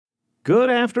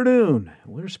Good afternoon.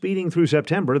 We're speeding through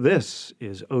September. This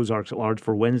is Ozarks at Large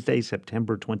for Wednesday,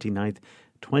 September 29th,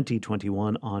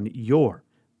 2021 on your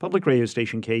public radio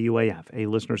station KUAF, a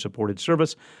listener-supported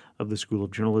service of the School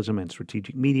of Journalism and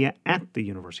Strategic Media at the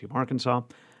University of Arkansas.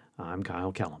 I'm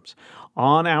Kyle Kellums.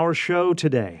 On our show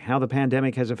today, how the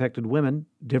pandemic has affected women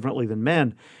differently than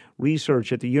men.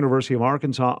 Research at the University of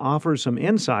Arkansas offers some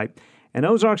insight, and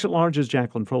Ozarks at Large's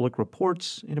Jacqueline Froelich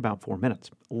reports in about 4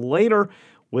 minutes. Later,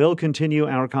 we'll continue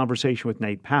our conversation with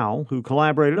Nate Powell, who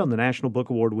collaborated on the National Book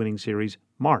Award-winning series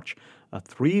March, a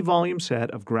 3-volume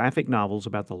set of graphic novels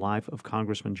about the life of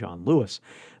Congressman John Lewis.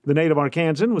 The native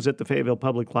Arkansan was at the Fayetteville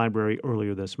Public Library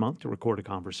earlier this month to record a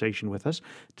conversation with us.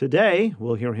 Today,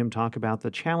 we'll hear him talk about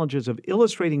the challenges of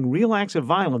illustrating real acts of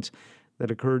violence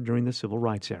that occurred during the Civil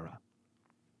Rights era.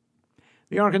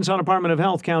 The Arkansas Department of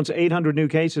Health counts 800 new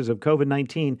cases of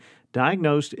COVID-19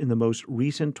 diagnosed in the most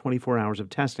recent 24 hours of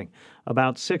testing,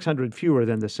 about 600 fewer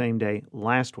than the same day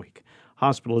last week.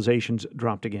 Hospitalizations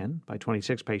dropped again by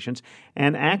 26 patients,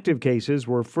 and active cases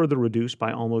were further reduced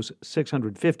by almost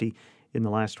 650 in the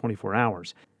last 24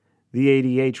 hours. The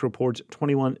ADH reports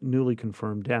 21 newly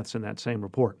confirmed deaths in that same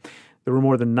report. There were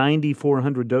more than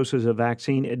 9,400 doses of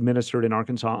vaccine administered in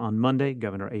Arkansas on Monday.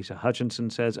 Governor Asa Hutchinson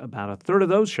says about a third of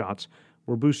those shots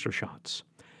were booster shots.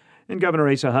 And Governor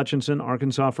Asa Hutchinson,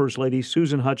 Arkansas First Lady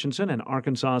Susan Hutchinson, and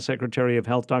Arkansas Secretary of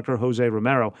Health Dr. Jose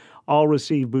Romero all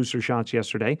received booster shots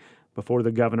yesterday before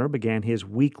the governor began his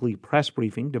weekly press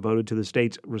briefing devoted to the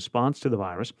state's response to the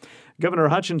virus. Governor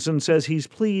Hutchinson says he's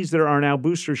pleased there are now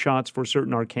booster shots for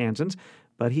certain Arkansans,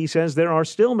 but he says there are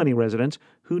still many residents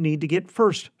who need to get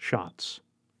first shots.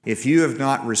 If you have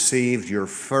not received your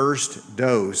first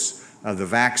dose of the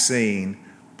vaccine,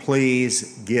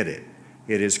 please get it.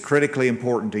 It is critically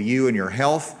important to you and your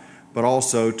health, but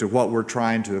also to what we're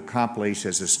trying to accomplish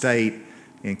as a state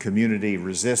in community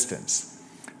resistance.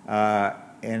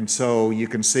 And so you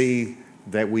can see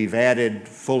that we've added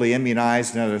fully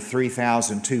immunized another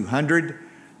 3,200.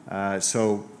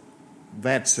 So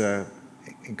that's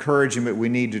encouragement we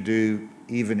need to do,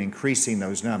 even increasing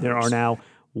those numbers. There are now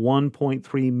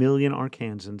 1.3 million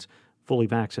Arkansans fully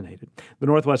vaccinated. The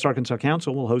Northwest Arkansas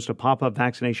Council will host a pop-up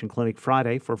vaccination clinic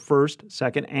Friday for first,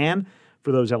 second, and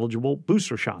for those eligible,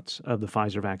 booster shots of the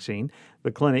Pfizer vaccine.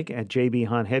 The clinic at J.B.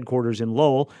 Hunt headquarters in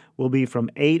Lowell will be from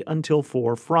 8 until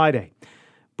 4 Friday.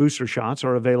 Booster shots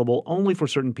are available only for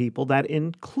certain people. That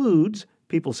includes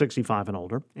people 65 and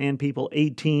older and people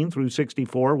 18 through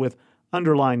 64 with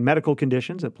underlying medical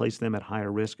conditions that place them at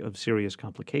higher risk of serious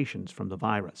complications from the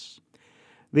virus.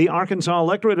 The Arkansas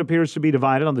electorate appears to be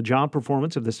divided on the job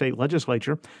performance of the state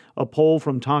legislature. A poll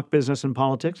from Talk Business and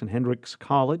Politics and Hendrix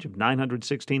College of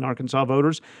 916 Arkansas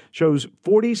voters shows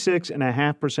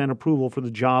 46.5% approval for the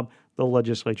job the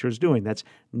legislature is doing. That's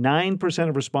 9%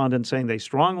 of respondents saying they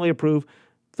strongly approve,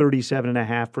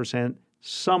 37.5%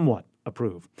 somewhat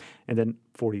approve. And then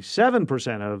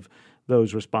 47% of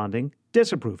those responding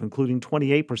disapprove, including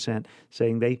 28%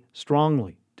 saying they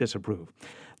strongly disapprove.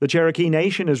 The Cherokee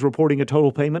Nation is reporting a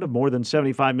total payment of more than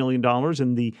 $75 million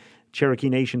in the Cherokee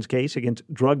Nation's case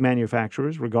against drug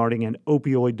manufacturers regarding an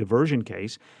opioid diversion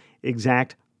case.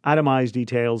 Exact itemized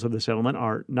details of the settlement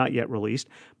are not yet released,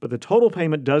 but the total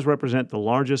payment does represent the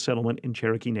largest settlement in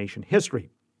Cherokee Nation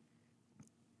history.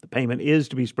 The payment is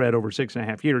to be spread over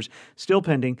 6.5 years, still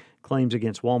pending claims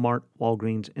against Walmart,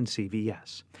 Walgreens, and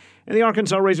CVS. And the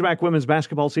Arkansas Razorback women's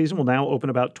basketball season will now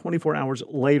open about 24 hours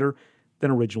later than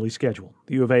originally scheduled.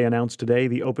 The U of A announced today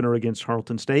the opener against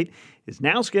Tarleton State is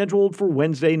now scheduled for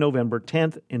Wednesday, November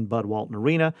 10th in Bud Walton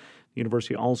Arena. The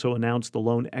university also announced the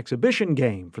lone exhibition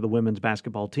game for the women's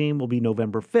basketball team will be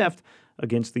November 5th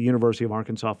against the University of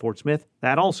Arkansas Fort Smith,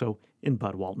 that also in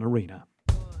Bud Walton Arena.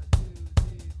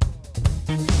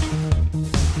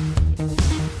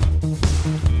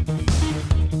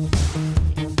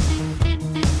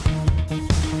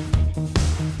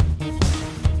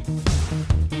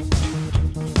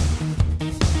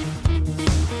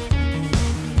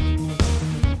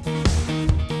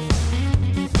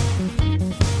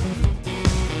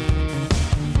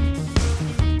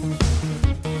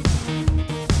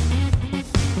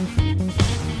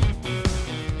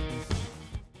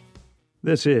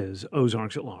 This is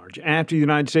Ozarks at Large. After the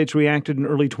United States reacted in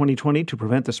early 2020 to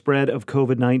prevent the spread of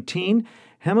COVID-19,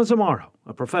 Hema Zamaro,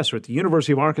 a professor at the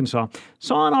University of Arkansas,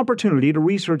 saw an opportunity to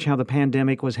research how the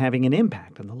pandemic was having an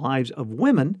impact on the lives of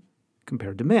women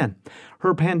compared to men.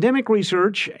 Her pandemic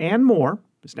research and more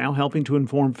is now helping to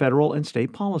inform federal and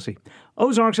state policy.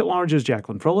 Ozarks at Large's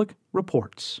Jacqueline Froelich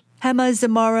reports. Hema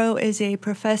Zamaro is a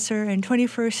professor and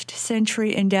 21st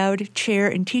Century Endowed Chair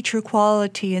in Teacher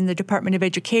Quality in the Department of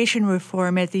Education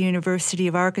Reform at the University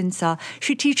of Arkansas.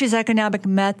 She teaches economic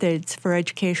methods for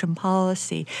education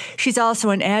policy. She's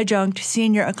also an adjunct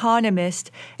senior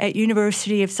economist at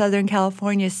University of Southern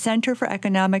California's Center for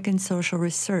Economic and Social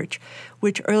Research,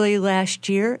 which early last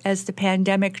year, as the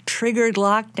pandemic triggered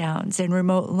lockdowns and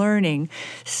remote learning,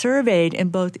 surveyed in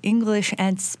both English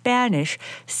and Spanish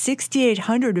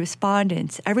 6,800 respondents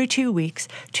every 2 weeks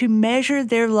to measure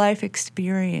their life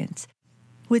experience.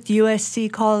 With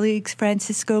USC colleagues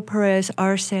Francisco Perez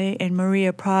Arce and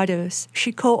Maria Prados,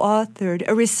 she co-authored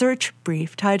a research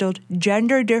brief titled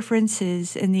Gender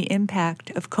Differences in the Impact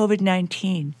of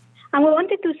COVID-19. And we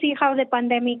wanted to see how the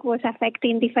pandemic was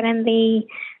affecting differently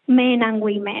men and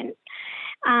women.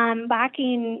 Back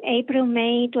in April,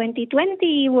 May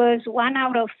 2020, was 1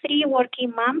 out of 3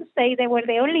 working moms say they were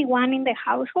the only one in the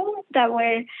household that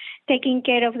were taking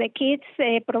care of the kids,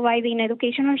 providing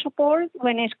educational support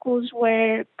when schools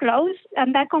were closed.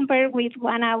 And that compared with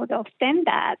 1 out of 10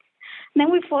 dads.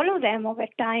 Then we followed them over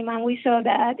time, and we saw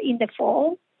that in the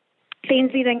fall,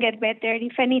 things didn't get better.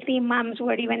 If anything, moms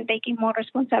were even taking more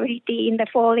responsibility. In the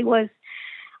fall, it was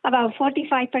about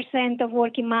 45% of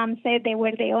working moms said they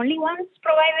were the only ones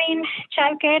providing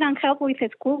childcare and help with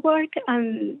schoolwork,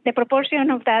 and the proportion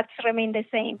of that remained the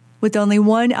same. With only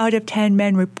 1 out of 10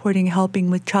 men reporting helping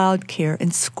with childcare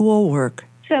and schoolwork.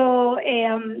 So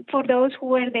for those who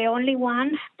were the only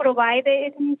one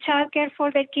providing childcare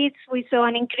for their kids, we saw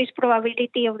an increased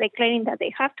probability of declaring that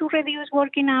they have to reduce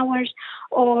working hours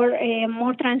or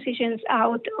more transitions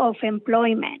out of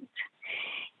employment.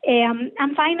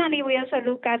 And finally, we also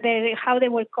look at how they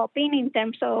were coping in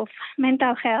terms of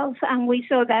mental health, and we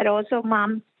saw that also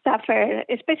moms suffer,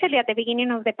 especially at the beginning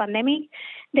of the pandemic,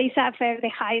 they suffer the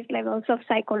highest levels of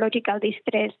psychological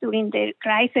distress during the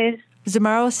crisis.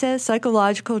 Zamaro says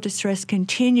psychological distress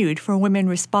continued for women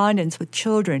respondents with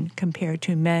children compared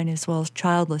to men as well as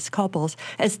childless couples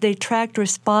as they tracked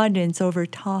respondents over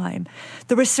time.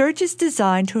 The research is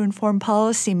designed to inform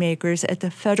policymakers at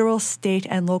the federal, state,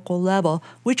 and local level,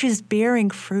 which is bearing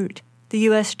fruit. The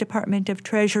U.S. Department of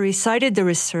Treasury cited the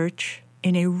research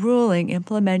in a ruling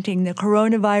implementing the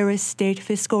Coronavirus State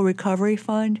Fiscal Recovery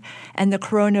Fund and the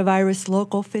Coronavirus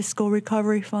Local Fiscal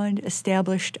Recovery Fund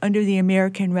established under the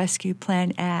American Rescue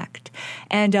Plan Act.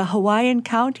 And a Hawaiian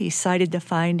county cited the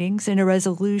findings in a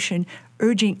resolution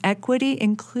urging equity,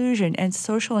 inclusion, and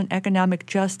social and economic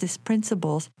justice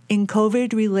principles in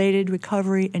COVID-related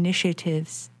recovery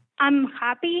initiatives. I'm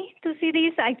happy to see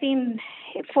this. I think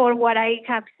for what I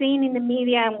have seen in the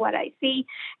media and what I see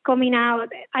coming out,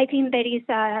 I think there is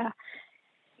a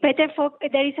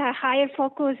higher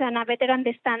focus and a better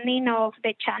understanding of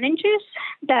the challenges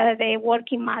that the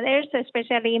working mothers,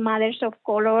 especially mothers of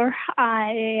color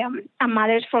and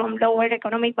mothers from lower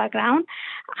economic background,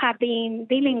 have been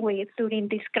dealing with during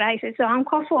this crisis. So I'm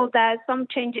hopeful that some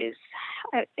changes,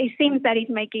 it seems that it's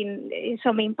making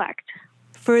some impact.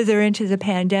 Further into the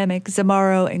pandemic,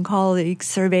 Zamaro and colleagues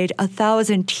surveyed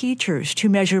 1,000 teachers to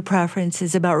measure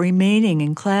preferences about remaining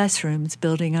in classrooms,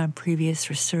 building on previous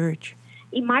research.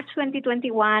 In March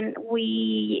 2021,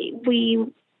 we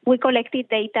collected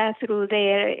data through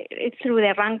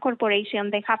the RAND Corporation.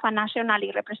 They have a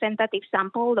nationally representative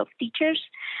sample of teachers,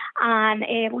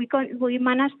 and we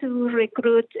managed to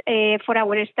recruit for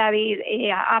our study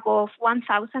above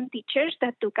 1,000 teachers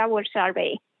that took our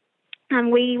survey. And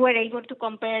we were able to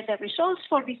compare the results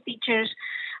for these teachers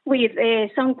with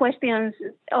some questions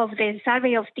of the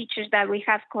survey of teachers that we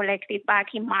have collected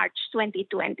back in March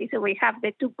 2020. So we have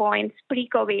the 2 points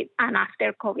pre-COVID and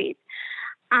after COVID.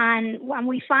 And what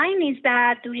we find is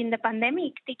that during the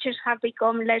pandemic, teachers have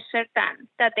become less certain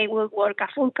that they will work a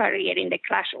full career in the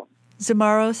classroom.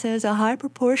 Zamaro says a high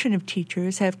proportion of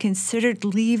teachers have considered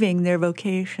leaving their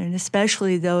vocation,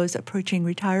 especially those approaching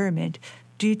retirement,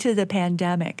 due to the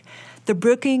pandemic. The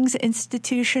Brookings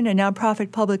Institution, a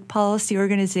nonprofit public policy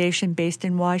organization based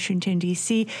in Washington,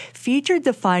 D.C., featured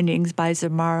the findings by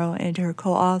Zamaro and her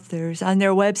co-authors on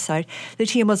their website. The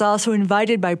team was also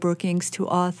invited by Brookings to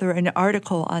author an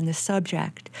article on the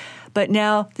subject. But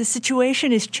now the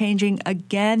situation is changing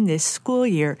again this school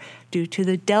year due to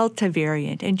the Delta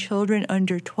variant and children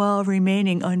under 12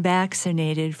 remaining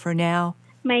unvaccinated for now.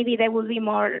 Maybe there will be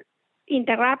more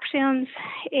interruptions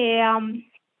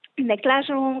in the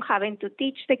classroom, having to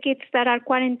teach the kids that are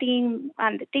quarantined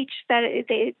and to teach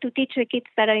the kids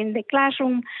that are in the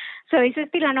classroom. So it's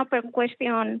still an open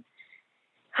question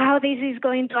how this is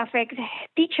going to affect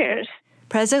teachers.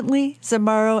 Presently,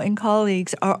 Zamaro and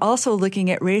colleagues are also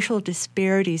looking at racial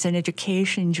disparities in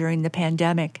education during the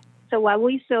pandemic. So what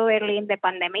we saw early in the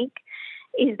pandemic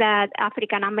is that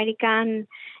African American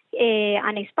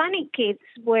and Hispanic kids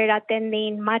were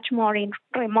attending much more in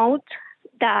remote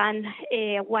than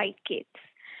white kids.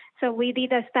 So we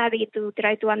did a study to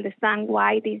try to understand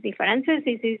why these differences.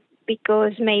 Is it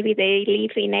because maybe they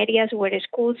live in areas where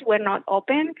schools were not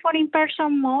open for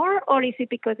in-person more, or is it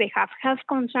because they have health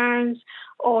concerns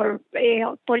or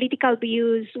political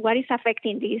views? What is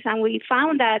affecting this? And we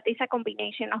found that it's a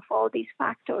combination of all these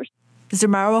factors.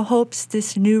 Zamora hopes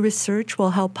this new research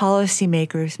will help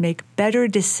policymakers make better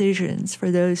decisions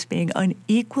for those being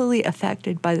unequally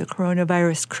affected by the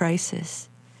coronavirus crisis.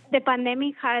 The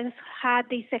pandemic has had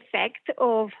this effect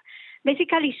of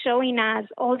basically showing us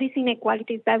all these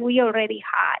inequalities that we already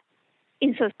had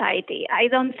in society. I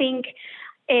don't think,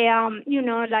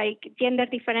 like gender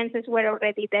differences were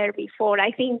already there before.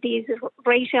 I think these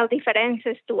racial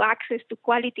differences to access to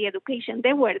quality education,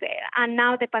 they were there. And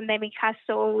now the pandemic has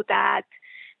shown that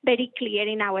very clear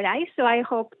in our eyes. So I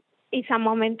hope it's a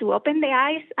moment to open the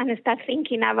eyes and start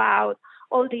thinking about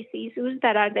all these issues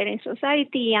that are there in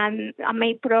society and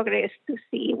make progress to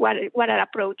see what are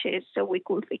approaches so we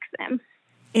could fix them.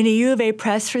 In a U of A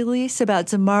press release about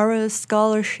Zamora's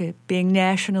scholarship being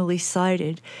nationally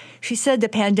cited, she said the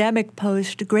pandemic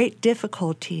posed great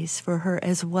difficulties for her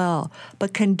as well,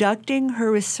 but conducting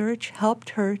her research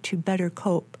helped her to better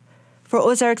cope. For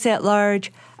Ozarks at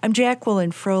Large, I'm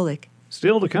Jacqueline Froelich.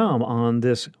 Still to come on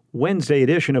this Wednesday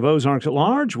edition of Ozarks at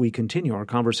Large, we continue our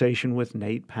conversation with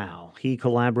Nate Powell. He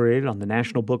collaborated on the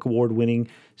National Book Award-winning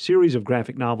series of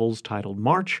graphic novels titled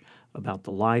March, about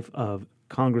the life of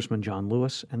Congressman John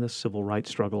Lewis and the civil rights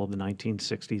struggle of the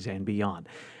 1960s and beyond.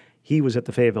 He was at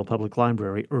the Fayetteville Public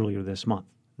Library earlier this month.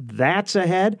 That's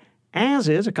ahead, as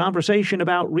is a conversation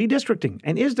about redistricting.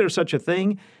 And is there such a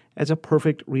thing as a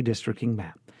perfect redistricting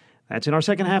map? That's in our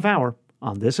second half hour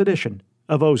on this edition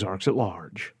of Ozarks at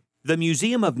Large. The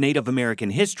Museum of Native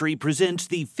American History presents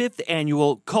the 5th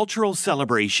Annual Cultural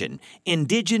Celebration,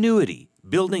 Indigenuity,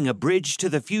 Building a Bridge to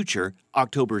the Future,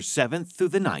 October 7th through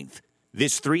the 9th.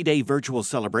 This 3-day virtual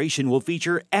celebration will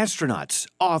feature astronauts,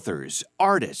 authors,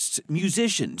 artists,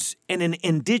 musicians, and an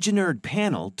Indigenerd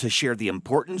panel to share the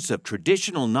importance of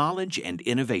traditional knowledge and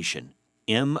innovation.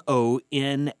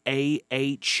 monah.us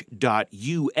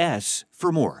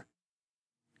for more.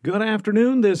 Good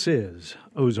afternoon. This is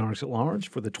Ozarks at Large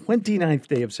for the 29th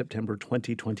day of September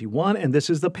 2021, and this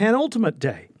is the penultimate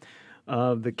day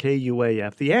of the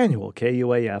KUAF, the annual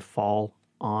KUAF Fall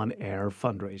On Air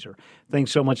fundraiser.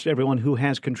 Thanks so much to everyone who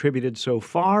has contributed so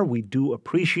far. We do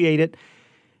appreciate it.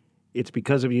 It's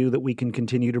because of you that we can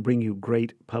continue to bring you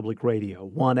great public radio.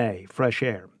 1A, Fresh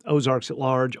Air, Ozarks at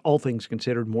Large, All Things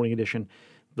Considered, Morning Edition.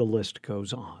 The list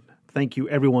goes on. Thank you,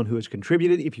 everyone who has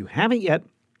contributed. If you haven't yet,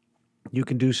 you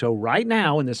can do so right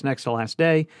now in this next to last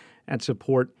day at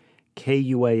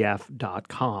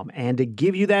supportkuaf.com. And to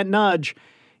give you that nudge,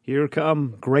 here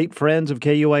come great friends of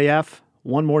KUAF.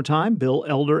 One more time, Bill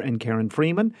Elder and Karen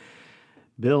Freeman.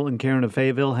 Bill and Karen of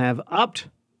Fayetteville have upped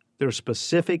their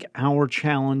specific hour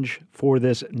challenge for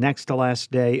this next to last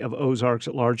day of Ozarks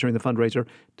at Large during the fundraiser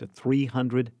to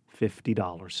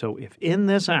 $350. So if in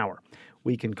this hour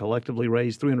we can collectively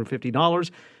raise $350,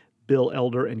 Bill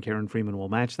Elder and Karen Freeman will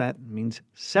match that. It means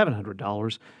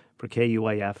 $700 for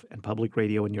KUAF and public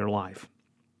radio in your life.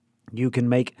 You can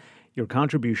make your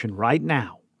contribution right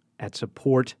now at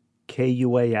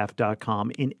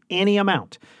supportkuaf.com in any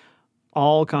amount.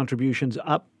 All contributions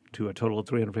up to a total of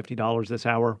 $350 this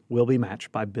hour will be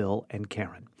matched by Bill and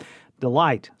Karen.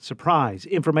 Delight, surprise,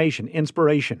 information,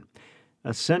 inspiration,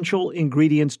 essential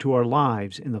ingredients to our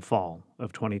lives in the fall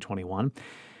of 2021.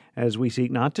 As we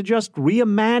seek not to just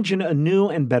reimagine a new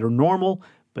and better normal,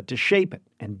 but to shape it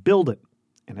and build it.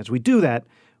 And as we do that,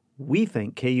 we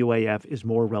think KUAF is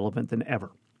more relevant than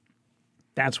ever.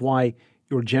 That's why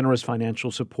your generous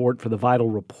financial support for the vital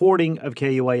reporting of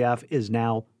KUAF is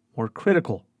now more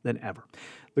critical than ever.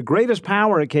 The greatest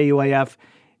power at KUAF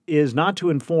is not to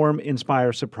inform,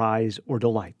 inspire, surprise, or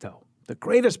delight, though. The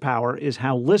greatest power is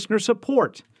how listener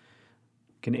support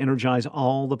can energize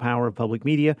all the power of public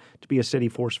media to be a steady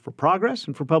force for progress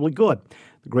and for public good.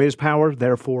 The greatest power,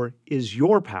 therefore, is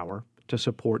your power to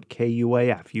support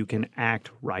KUAF. You can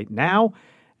act right now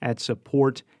at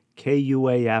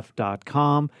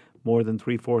supportkuaf.com. More than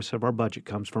 3/4 of our budget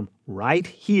comes from right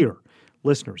here,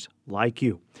 listeners like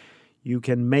you. You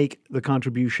can make the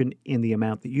contribution in the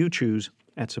amount that you choose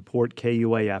at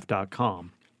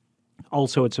supportkuaf.com.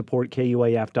 Also at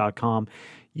supportkuaf.com,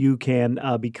 you can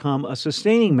become a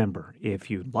sustaining member if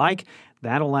you'd like.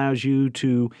 That allows you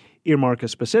to earmark a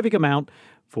specific amount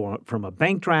from a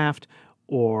bank draft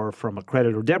or from a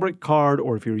credit or debit card,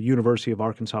 or if you're a University of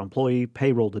Arkansas employee,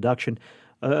 payroll deduction,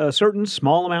 a certain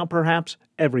small amount perhaps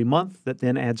every month that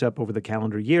then adds up over the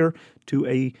calendar year to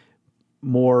a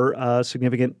more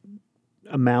significant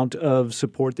amount of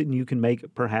support than you can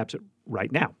make perhaps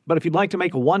right now. But if you'd like to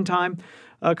make a one-time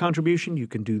contribution, you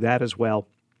can do that as well.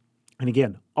 And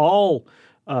again, all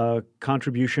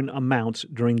contribution amounts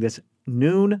during this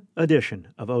noon edition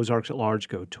of Ozarks at Large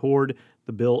go toward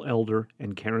the Bill Elder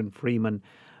and Karen Freeman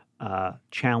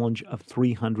challenge of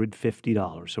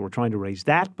 $350. So we're trying to raise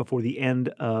that before the end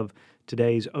of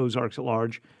today's Ozarks at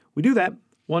Large. We do that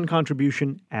one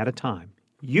contribution at a time.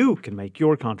 You can make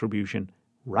your contribution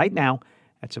right now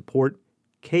at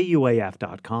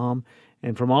supportkuaf.com.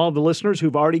 And from all of the listeners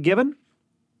who've already given,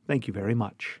 thank you very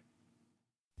much.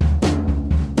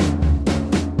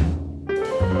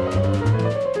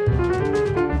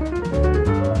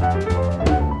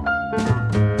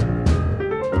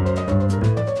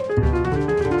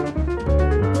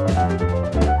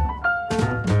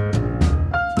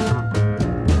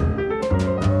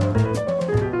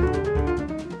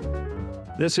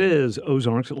 This is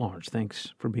Ozarks at Large.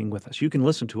 Thanks for being with us. You can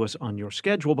listen to us on your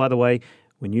schedule, by the way,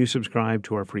 when you subscribe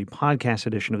to our free podcast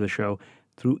edition of the show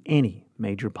through any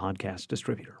major podcast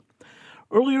distributor.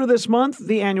 Earlier this month,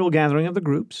 the annual gathering of the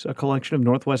groups, a collection of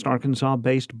Northwest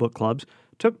Arkansas-based book clubs,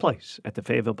 took place at the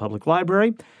Fayetteville Public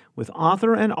Library with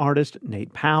author and artist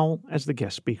Nate Powell as the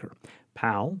guest speaker.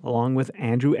 Powell, along with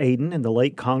Andrew Aden and the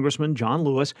late Congressman John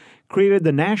Lewis, created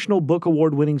the National Book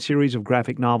Award-winning series of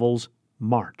graphic novels,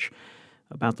 March,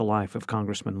 about the life of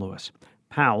Congressman Lewis.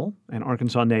 Powell, an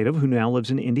Arkansas native who now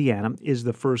lives in Indiana, is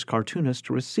the first cartoonist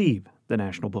to receive the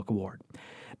National Book Award.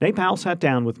 Nate Powell sat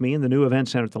down with me in the new event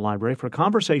center at the library for a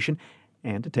conversation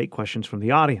and to take questions from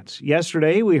the audience.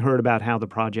 Yesterday, we heard about how the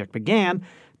project began.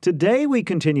 Today, we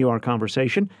continue our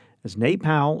conversation as Nate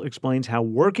Powell explains how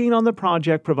working on the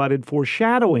project provided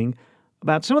foreshadowing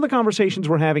about some of the conversations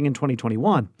we're having in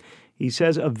 2021. He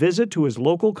says a visit to his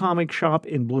local comic shop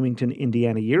in Bloomington,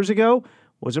 Indiana years ago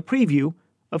was a preview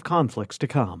of conflicts to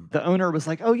come. The owner was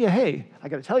like, oh yeah, hey, I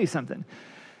got to tell you something.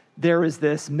 There was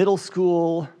this middle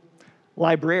school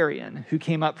librarian who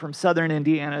came up from southern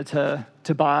Indiana to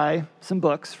buy some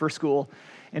books for school,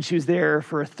 and she was there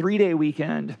for a 3-day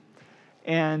weekend.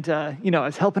 And, I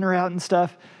was helping her out and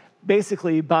stuff.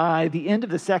 Basically, by the end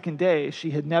of the second day, she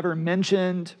had never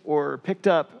mentioned or picked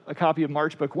up a copy of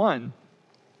March Book 1.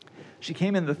 She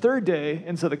came in the third day,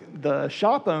 and so the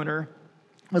shop owner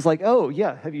was like, oh,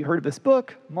 yeah, have you heard of this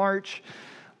book, March,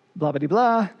 blah, blah,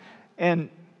 blah. And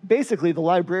basically, the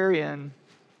librarian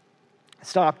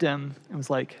stopped him and was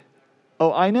like,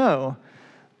 oh, I know,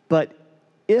 but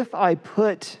if I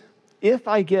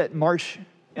get March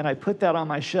and I put that on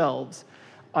my shelves,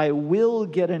 I will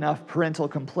get enough parental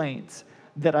complaints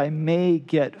that I may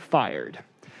get fired.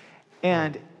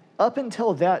 And up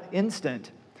until that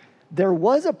instant, there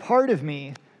was a part of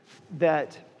me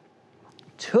that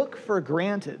took for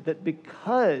granted that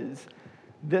because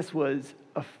this was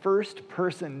a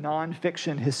first-person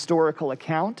nonfiction historical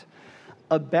account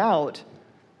about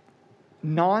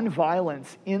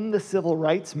nonviolence in the civil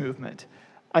rights movement,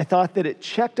 I thought that it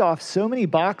checked off so many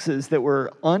boxes that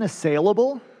were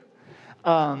unassailable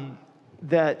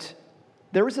that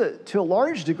there was to a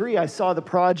large degree, I saw the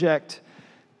project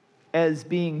as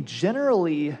being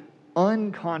generally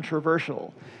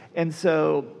uncontroversial. And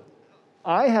so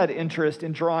I had interest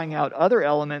in drawing out other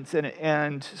elements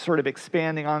and sort of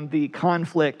expanding on the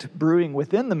conflict brewing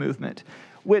within the movement,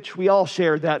 which we all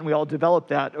shared that and we all developed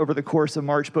that over the course of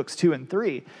March Books 2 and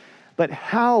 3. But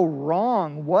how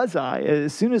wrong was I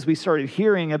as soon as we started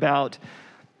hearing about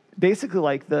basically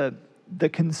like the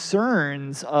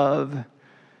concerns of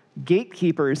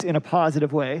gatekeepers in a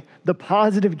positive way, the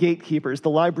positive gatekeepers, the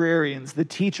librarians, the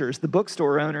teachers, the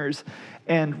bookstore owners,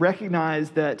 and recognize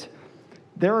that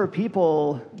there are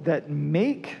people that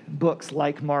make books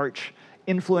like March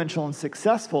influential and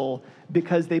successful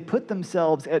because they put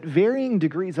themselves at varying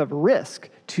degrees of risk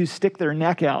to stick their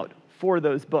neck out for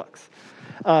those books.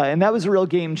 And that was a real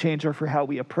game changer for how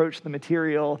we approached the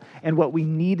material and what we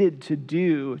needed to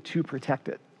do to protect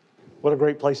it. What a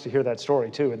great place to hear that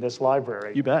story, too, in this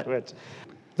library. You bet.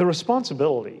 The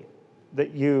responsibility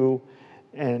that you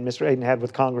and Mr. Aden had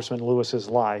with Congressman Lewis's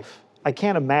life, I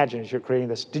can't imagine as you're creating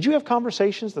this. Did you have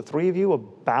conversations, the three of you,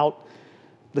 about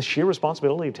the sheer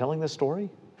responsibility of telling this story?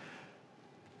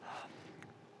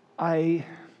 I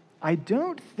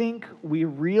don't think we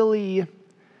really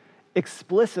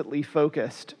explicitly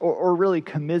focused or really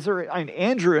commiserate. I mean,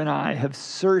 Andrew and I have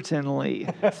certainly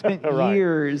spent right.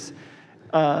 years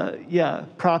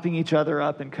propping each other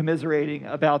up and commiserating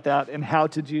about that and how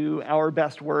to do our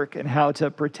best work and how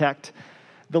to protect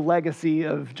the legacy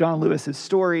of John Lewis's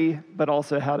story, but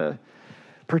also how to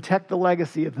protect the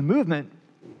legacy of the movement.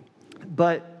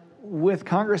 But with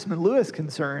Congressman Lewis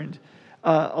concerned,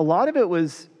 a lot of it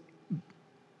was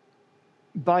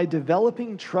by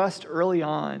developing trust early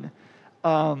on.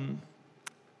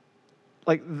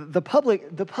 Like the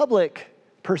public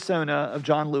persona of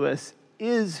John Lewis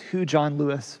is who John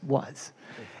Lewis was.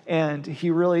 And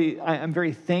I'm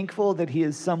very thankful that he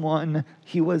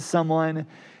was someone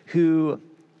who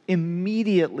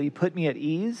immediately put me at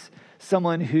ease,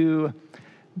 someone who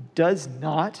does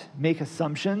not make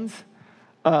assumptions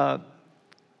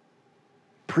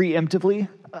preemptively,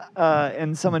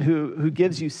 and someone who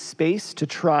gives you space to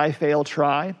try, fail,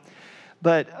 try.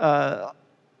 But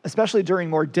especially during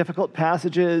more difficult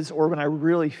passages or when I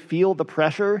really feel the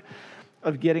pressure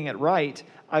of getting it right,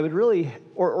 I would really,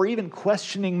 or even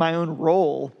questioning my own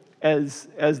role as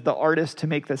the artist to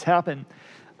make this happen,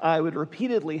 I would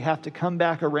repeatedly have to come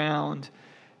back around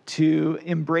to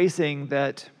embracing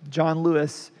that John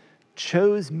Lewis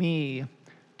chose me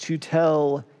to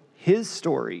tell his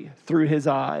story through his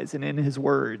eyes and in his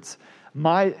words.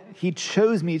 He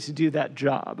chose me to do that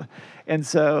job. And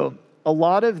so a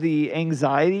lot of the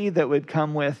anxiety that would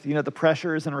come with, the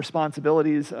pressures and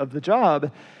responsibilities of the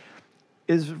job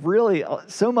is really,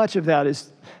 so much of that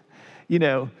is,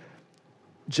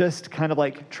 just kind of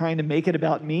like trying to make it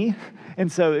about me.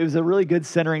 And so it was a really good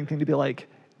centering thing to be like,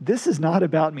 this is not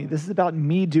about me. This is about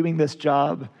me doing this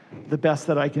job the best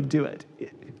that I can do it.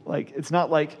 It's not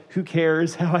like, who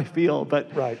cares how I feel,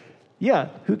 but right. Yeah,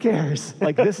 who cares?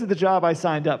 Like, this is the job I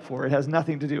signed up for. It has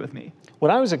nothing to do with me.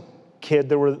 When I was a kid,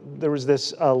 there was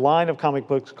this line of comic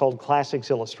books called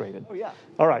Classics Illustrated. Oh, yeah.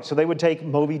 All right, so they would take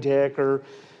Moby Dick or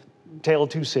Tale of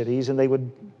Two Cities, and they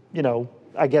would,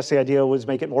 I guess the idea was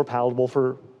make it more palatable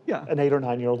for an 8 or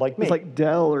 9-year-old like me. It's like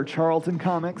Dell or Charlton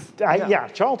Comics.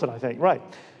 Charlton, I think, right.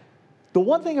 The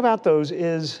one thing about those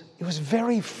is it was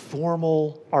very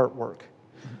formal artwork.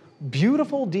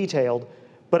 Beautiful, detailed,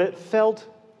 but it felt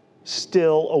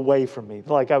still away from me,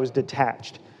 like I was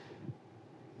detached.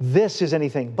 This is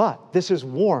anything but. This is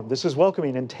warm. This is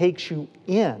welcoming and takes you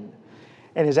in.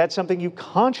 And is that something you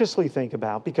consciously think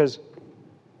about? Because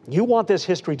you want this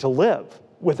history to live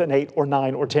with an 8 or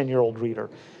 9 or 10-year-old reader.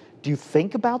 Do you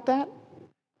think about that?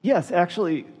 Yes,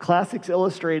 actually, Classics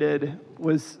Illustrated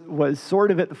was sort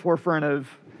of at the forefront of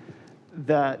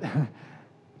that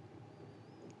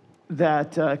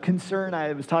concern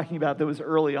I was talking about that was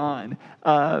early on,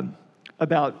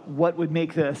 about what would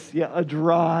make this a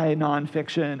dry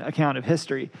nonfiction account of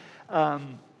history.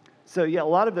 So a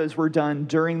lot of those were done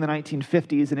during the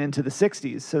 1950s and into the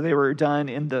 60s. So they were done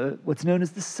in what's known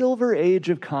as the Silver Age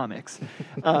of comics,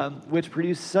 which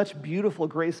produced such beautiful,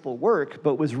 graceful work,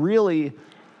 but was really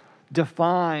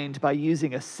defined by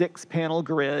using a 6-panel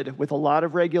grid with a lot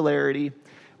of regularity,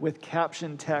 with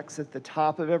caption text at the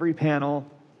top of every panel,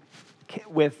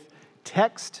 with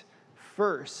text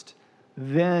first,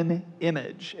 then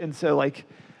image. And so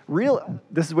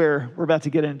this is where we're about to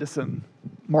get into some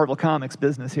Marvel Comics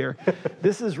business here.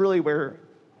 This is really where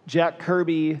Jack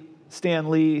Kirby, Stan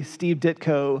Lee, Steve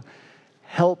Ditko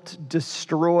helped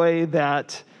destroy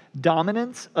that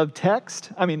dominance of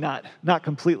text. I mean, not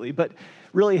completely, but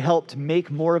really helped make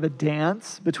more of a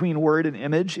dance between word and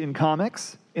image in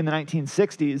comics in the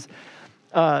 1960s.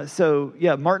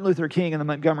 Martin Luther King and the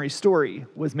Montgomery Story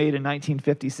was made in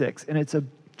 1956, and it's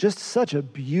just such a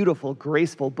beautiful,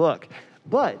 graceful book.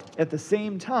 But at the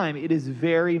same time, it is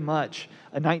very much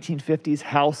a 1950s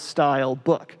house-style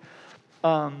book.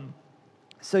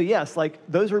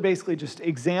 Those were basically just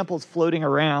examples floating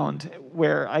around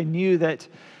where I knew that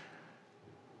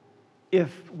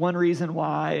if one reason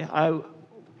why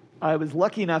I was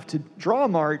lucky enough to draw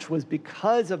March was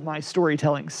because of my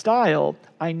storytelling style,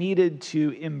 I needed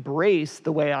to embrace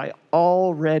the way I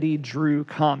already drew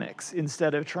comics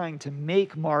instead of trying to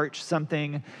make March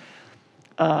something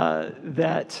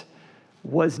that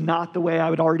was not the way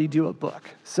I would already do a book.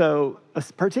 So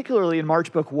particularly in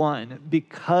March Book 1,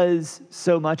 because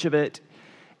so much of it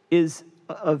is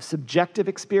of subjective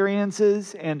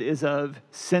experiences and is of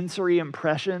sensory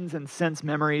impressions and sense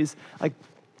memories,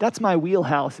 that's my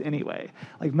wheelhouse anyway.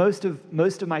 Most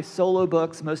of my solo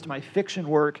books, most of my fiction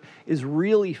work is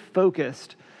really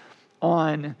focused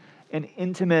on an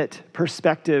intimate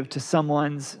perspective to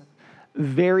someone's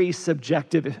very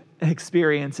subjective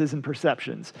experiences and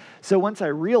perceptions. So once I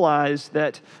realized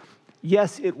that,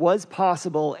 yes, it was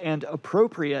possible and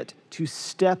appropriate to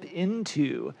step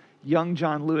into young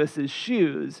John Lewis's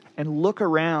shoes and look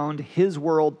around his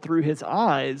world through his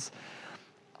eyes,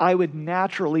 I would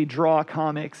naturally draw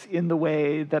comics in the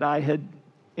way that I had,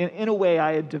 in a way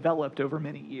I had developed over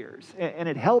many years. And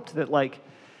it helped that, like,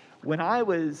 when I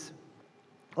was,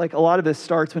 like, a lot of this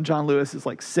starts when John Lewis is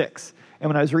like 6. And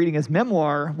when I was reading his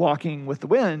memoir, Walking with the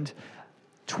Wind,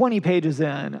 20 pages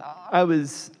in, I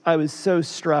was so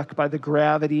struck by the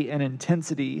gravity and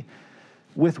intensity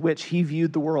with which he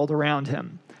viewed the world around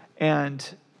him. And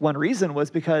one reason was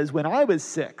because when I was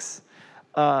 6,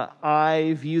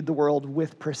 I viewed the world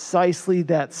with precisely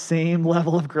that same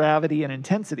level of gravity and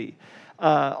intensity.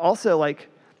 Also, like,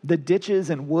 the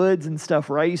ditches and woods and stuff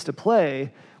where I used to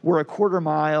play were a quarter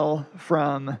mile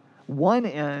from one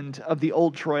end of the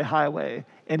old Troy Highway,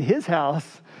 and his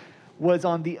house was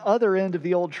on the other end of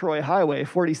the old Troy Highway,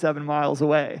 47 miles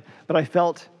away. But I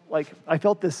felt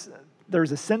this, there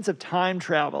was a sense of time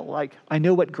travel. Like, I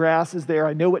know what grass is there,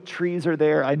 I know what trees are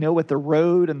there, I know what the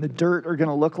road and the dirt are going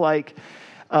to look like.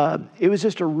 It was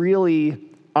just a really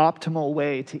optimal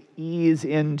way to ease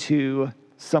into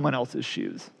someone else's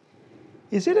shoes.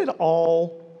 Is it at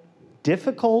all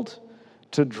difficult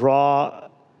to draw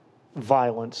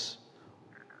violence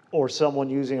or someone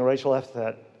using a racial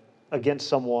epithet against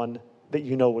someone that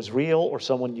you know was real or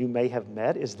someone you may have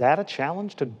met? Is that a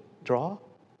challenge to draw?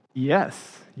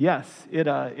 Yes.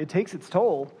 It takes its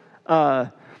toll.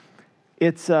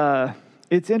 It's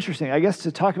interesting. I guess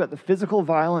to talk about the physical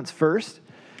violence first.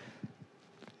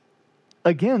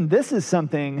 Again, this is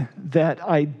something that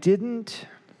I didn't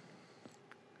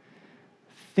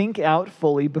think out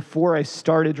fully before I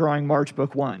started drawing March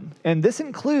Book 1. And this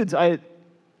includes, I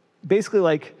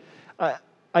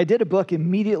did a book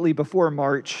immediately before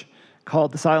March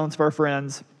called The Silence of Our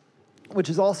Friends, which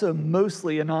is also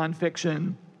mostly a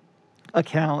nonfiction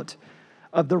account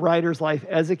of the writer's life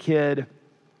as a kid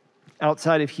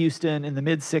outside of Houston in the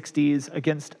mid-'60s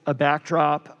against a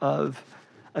backdrop of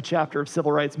a chapter of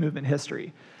civil rights movement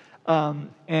history.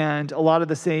 And a lot of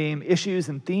the same issues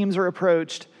and themes are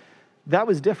approached. That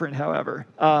was different, however.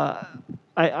 I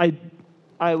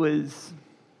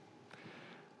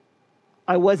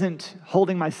wasn't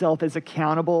holding myself as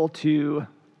accountable to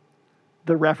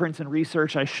the reference and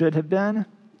research I should have been,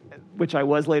 which I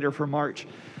was later for March.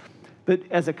 But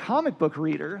as a comic book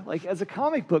reader, like as a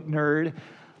comic book nerd,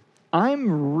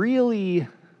 I'm really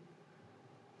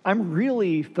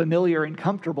familiar and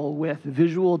comfortable with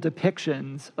visual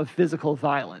depictions of physical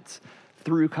violence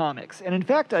through comics. And in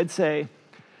fact, I'd say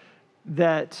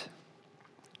that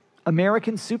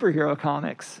American superhero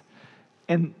comics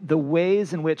and the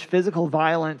ways in which physical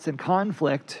violence and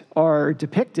conflict are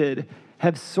depicted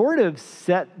have sort of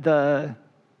set the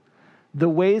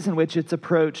ways in which it's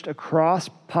approached across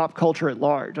pop culture at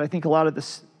large. I think a lot of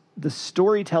the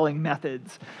storytelling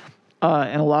methods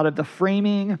and a lot of the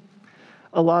framing,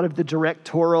 a lot of the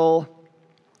directorial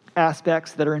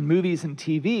aspects that are in movies and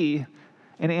TV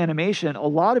and animation, a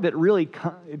lot of it really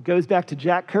it goes back to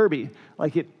Jack Kirby.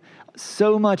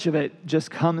 So much of it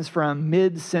just comes from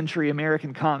mid-century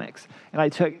American comics. And I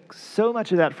took so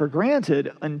much of that for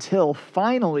granted until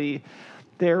finally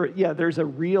there's a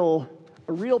real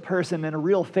person and a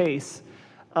real face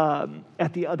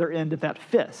at the other end of that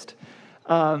fist.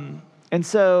 And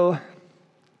so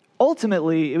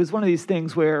ultimately, it was one of these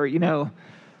things where,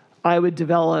 I would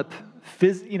develop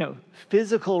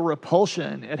physical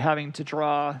repulsion at having to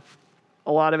draw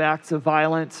a lot of acts of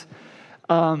violence.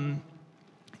 And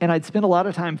I'd spend a lot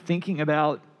of time thinking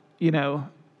about,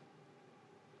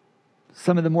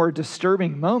 some of the more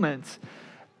disturbing moments.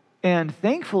 And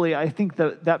thankfully, I think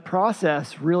that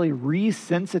process really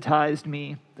resensitized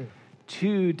me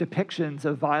to depictions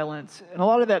of violence. And a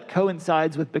lot of that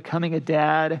coincides with becoming a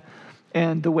dad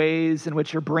and the ways in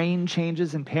which your brain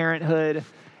changes in parenthood.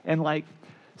 And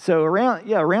so around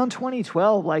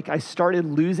 2012, I started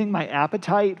losing my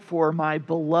appetite for my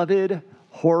beloved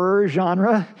horror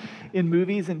genre in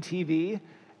movies and TV.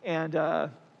 And a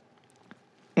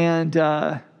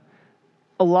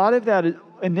lot of that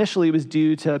initially was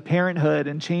due to parenthood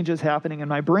and changes happening in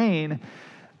my brain,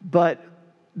 but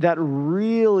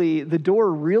the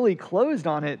door really closed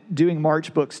on it doing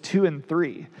March books 2 and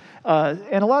 3.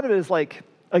 And a lot of it is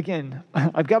again,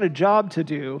 I've got a job to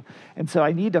do, and so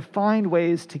I need to find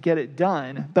ways to get it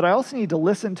done, but I also need to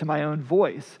listen to my own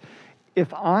voice.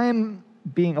 If I'm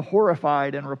being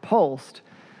horrified and repulsed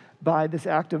by this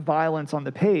act of violence on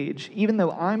the page, even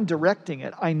though I'm directing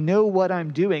it, I know what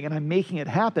I'm doing and I'm making it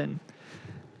happen,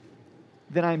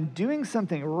 then I'm doing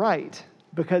something right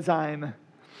because I'm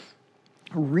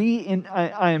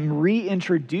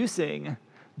reintroducing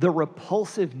the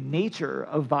repulsive nature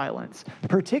of violence,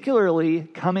 particularly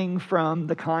coming from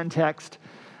the context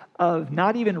of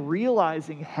not even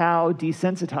realizing how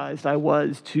desensitized I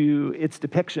was to its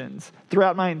depictions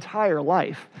throughout my entire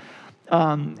life.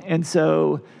 And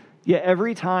so, yeah,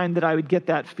 every time that I would get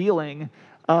that feeling,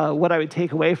 what I would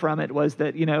take away from it was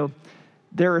that,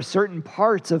 there are certain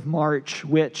parts of March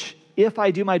which, if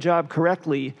I do my job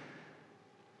correctly,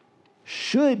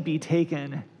 should be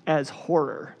taken as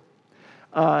horror.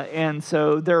 And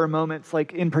so there are moments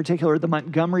like, in particular, the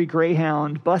Montgomery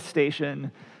Greyhound bus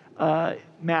station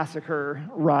massacre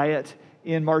riot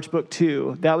in March Book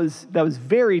 2. That was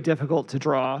very difficult to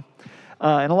draw.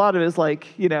 And a lot of it is like,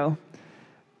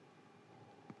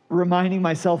 reminding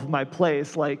myself of my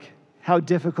place, like how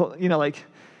difficult,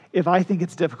 if I think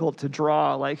it's difficult to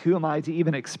draw, like who am I to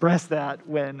even express that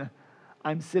when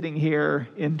I'm sitting here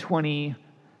in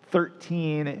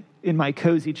 2013 in my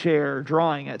cozy chair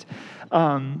drawing it.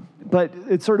 But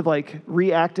it sort of like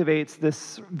reactivates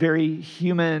this very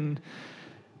human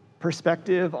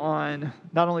perspective on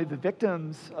not only the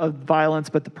victims of violence,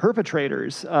 but the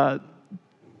perpetrators.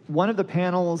 One of the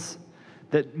panels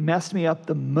that messed me up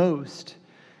the most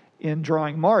in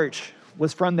drawing March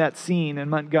was from that scene in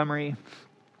Montgomery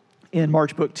in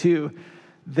March Book 2.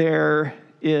 There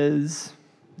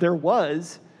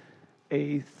was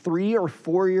a 3 or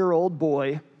 4 year old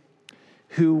boy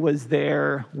who was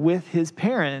there with his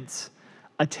parents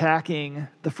attacking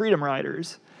the Freedom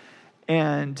Riders.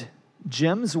 And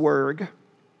Jim Zwerg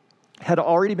had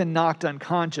already been knocked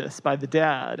unconscious by the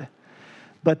dad,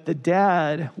 but the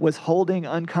dad was holding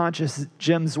unconscious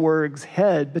Jim Zwerg's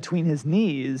head between his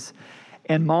knees,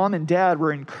 and mom and dad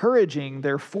were encouraging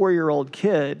their 4-year-old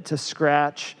kid to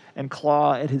scratch and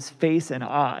claw at his face and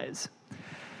eyes.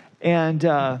 And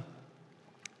as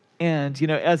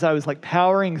I was like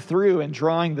powering through and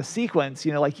drawing the sequence,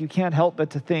 you can't help but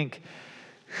to think,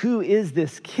 who is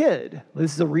this kid?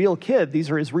 This is a real kid. These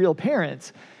are his real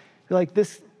parents. Like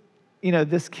this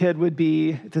kid was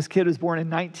born in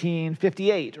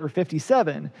 1958 or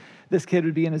 57. This kid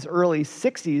would be in his early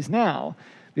 60s now.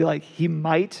 Be like, he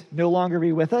might no longer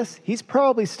be with us. He's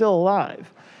probably still alive.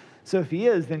 So if he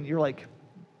is, then you're like,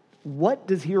 what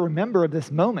does he remember of this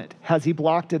moment? Has he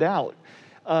blocked it out?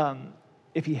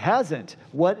 If he hasn't,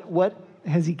 what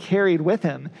has he carried with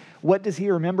him? What does he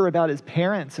remember about his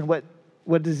parents? And what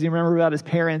does he remember about his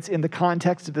parents in the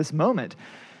context of this moment?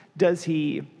 Does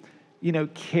he,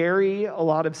 carry a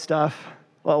lot of stuff,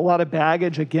 a lot of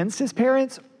baggage against his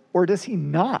parents, or does he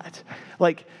not?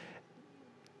 Like,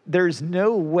 there's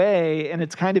no way, and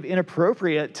it's kind of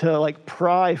inappropriate to like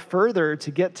pry further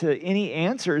to get to any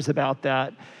answers about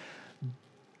that.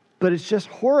 But it's just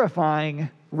horrifying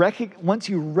once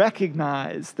you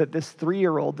recognize that this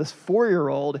 3-year-old, this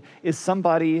 4-year-old is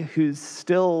somebody who's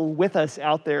still with us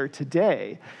out there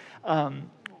today.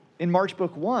 In March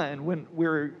Book 1, when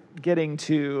we're getting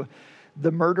to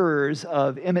the murderers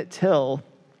of Emmett Till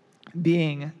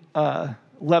being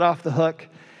let off the hook,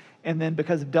 and then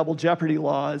because of double jeopardy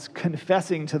laws,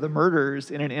 confessing to the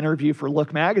murders in an interview for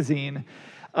Look magazine,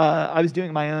 I was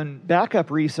doing my own backup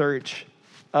research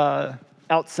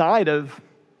outside of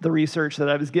the research that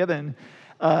I was given,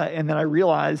 and then I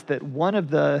realized that one of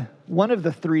the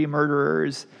 3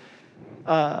 murderers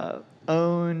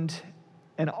owned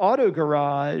an auto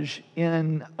garage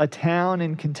in a town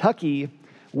in Kentucky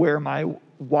where my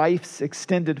wife's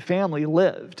extended family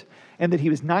lived, and that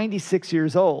he was 96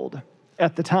 years old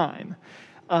at the time.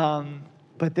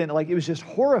 But then, it was just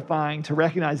horrifying to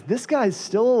recognize this guy's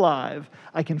still alive.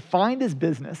 I can find his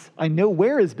business. I know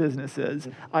where his business is.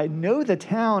 I know the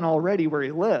town already where he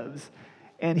lives.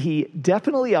 And he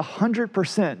definitely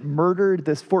 100% murdered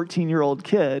this 14-year-old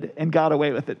kid and got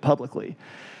away with it publicly.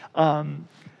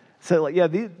 These are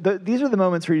the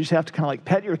moments where you just have to kind of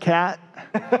pet your cat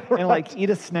and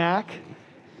eat a snack,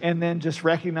 and then just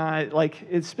recognize,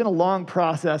 it's been a long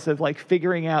process of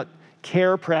figuring out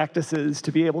care practices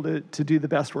to be able to do the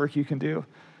best work you can do.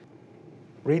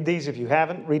 Read these if you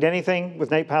haven't. Read anything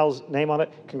with Nate Powell's name on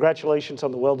it. Congratulations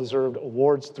on the well-deserved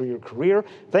awards through your career.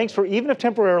 Thanks for, even if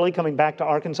temporarily, coming back to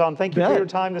Arkansas. And thank you for your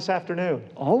time this afternoon.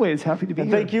 Always happy to be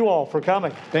here. Thank you all for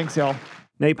coming. Thanks, y'all.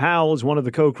 Nate Powell is one of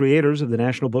the co-creators of the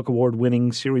National Book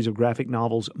Award-winning series of graphic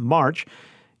novels March,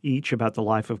 each about the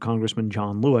life of Congressman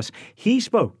John Lewis. He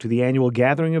spoke to the annual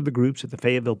gathering of the groups at the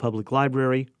Fayetteville Public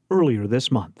Library earlier this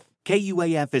month.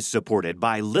 KUAF is supported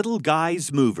by Little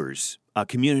Guys Movers, a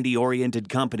community-oriented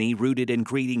company rooted in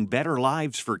creating better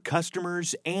lives for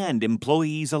customers and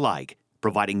employees alike,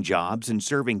 providing jobs and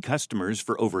serving customers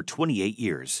for over 28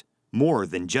 years. More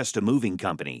than just a moving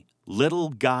company,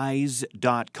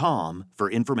 littleguys.com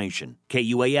for information.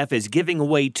 KUAF is giving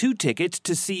away 2 tickets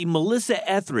to see Melissa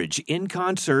Etheridge in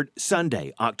concert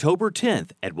Sunday, October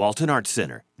 10th at Walton Arts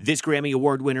Center. This Grammy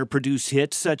Award winner produced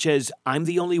hits such as I'm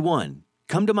the Only One,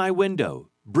 Come to My Window,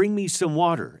 Bring Me Some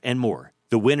Water, and more.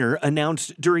 The winner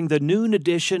announced during the noon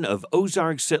edition of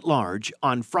Ozarks at Large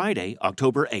on Friday,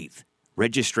 October 8th.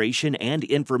 Registration and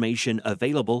information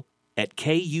available at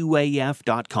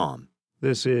KUAF.com.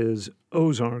 This is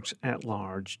Ozarks at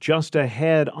Large. Just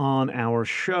ahead on our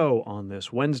show on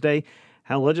this Wednesday,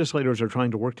 how legislators are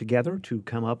trying to work together to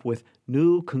come up with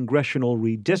new congressional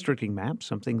redistricting maps,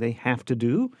 something they have to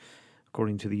do,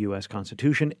 according to the U.S.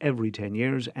 Constitution, every 10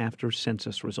 years after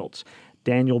census results.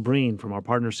 Daniel Breen from our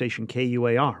partner station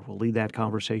KUAR will lead that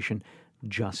conversation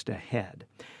just ahead.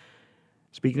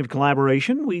 Speaking of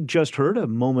collaboration, we just heard a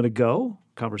moment ago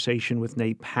conversation with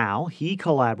Nate Powell. He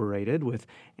collaborated with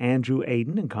Andrew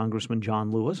Aden and Congressman John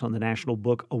Lewis on the National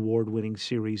Book Award-winning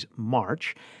series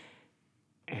March.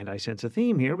 And I sense a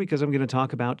theme here because I'm going to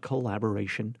talk about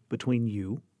collaboration between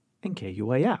you and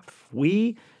KUAF.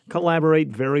 We collaborate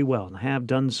very well and have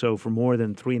done so for more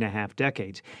than 3.5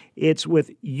 decades. It's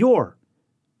with your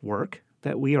work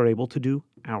that we are able to do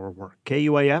our work.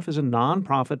 KUAF is a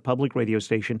nonprofit public radio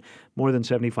station. More than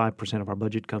 75% of our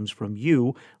budget comes from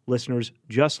you, listeners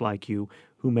just like you,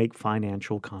 who make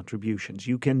financial contributions.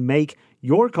 You can make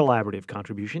your collaborative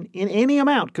contribution in any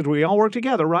amount because we all work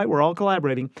together, right? We're all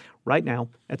collaborating right now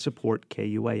at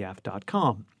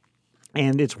supportkuaf.com.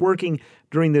 And it's working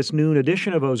during this noon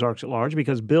edition of Ozarks at Large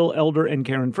because Bill Elder and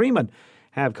Karen Freeman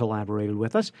have collaborated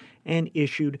with us and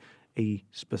issued a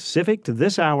specific to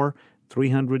this hour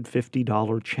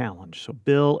 $350 challenge. So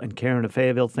Bill and Karen of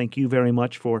Fayetteville, thank you very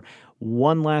much for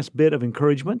one last bit of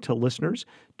encouragement to listeners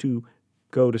to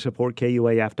go to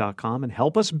supportkuaf.com and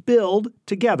help us build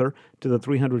together to the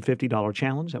 $350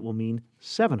 challenge. That will mean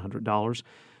 $700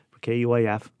 for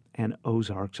KUAF and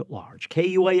Ozarks at Large.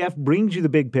 KUAF brings you the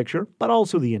big picture, but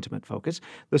also the intimate focus,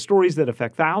 the stories that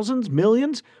affect thousands,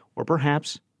 millions, or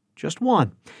perhaps just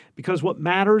one. Because what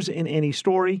matters in any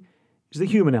story is the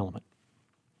human element.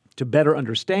 To better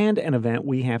understand an event,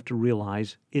 we have to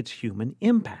realize its human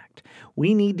impact.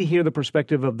 We need to hear the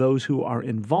perspective of those who are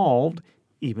involved,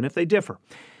 even if they differ.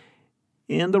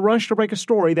 In the rush to break a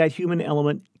story, that human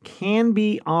element can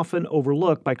be often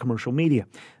overlooked by commercial media.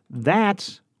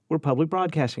 That's where public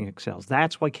broadcasting excels.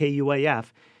 That's why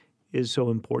KUAF is so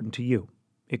important to you.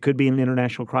 It could be an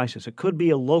international crisis. It could be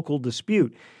a local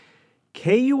dispute.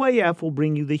 KUAF will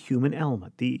bring you the human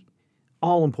element, the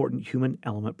all-important human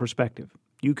element perspective.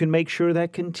 You can make sure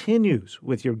that continues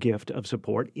with your gift of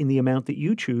support in the amount that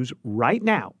you choose right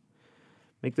now.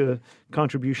 Make the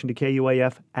contribution to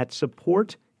KUAF at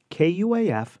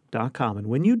supportkuaf.com. And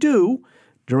when you do,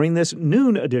 during this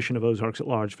noon edition of Ozarks at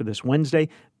Large for this Wednesday,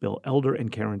 Bill Elder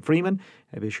and Karen Freeman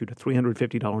have issued a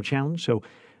 $350 challenge. So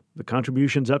the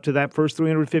contributions up to that first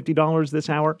 $350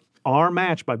 this hour are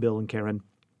matched by Bill and Karen.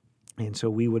 And so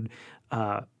we would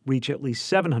reach at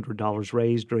least $700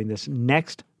 raised during this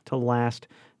next to last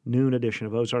noon edition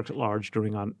of Ozarks at Large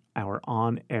during our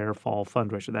on-air fall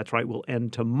fundraiser. That's right, we'll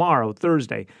end tomorrow,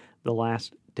 Thursday, the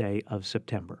last day of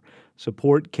September.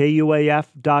 Support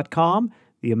KUAF.com.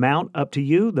 The amount up to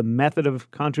you, the method of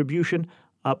contribution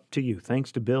up to you.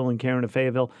 Thanks to Bill and Karen of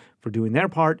Fayetteville for doing their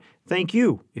part. Thank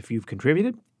you if you've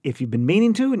contributed. If you've been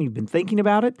meaning to and you've been thinking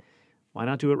about it, why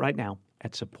not do it right now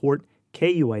at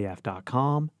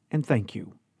supportkuaf.com, and thank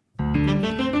you.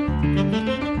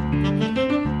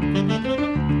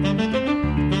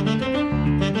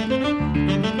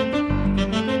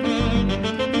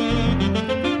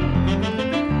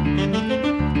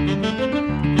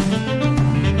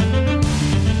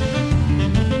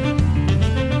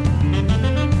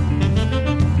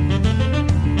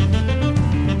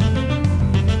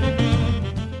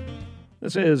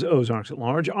 This is Ozarks at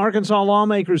Large. Arkansas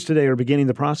lawmakers today are beginning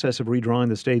the process of redrawing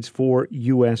the state's 4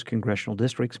 U.S. congressional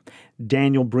districts.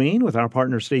 Daniel Breen, with our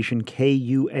partner station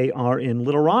KUAR in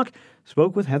Little Rock,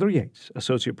 spoke with Heather Yates,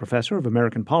 Associate Professor of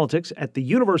American Politics at the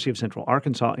University of Central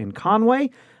Arkansas in Conway,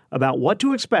 about what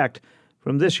to expect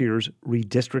from this year's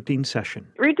redistricting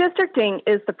session. Redistricting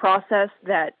is the process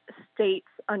that states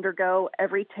undergo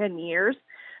every 10 years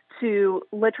to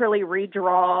literally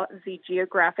redraw the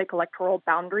geographic electoral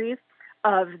boundaries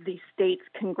of the state's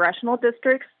congressional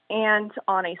districts, and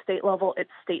on a state level, it's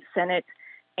state senate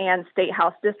and state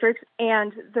house districts.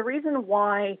 And the reason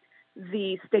why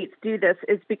the states do this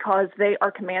is because they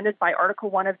are commanded by Article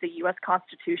 1 of the U.S.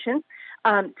 Constitution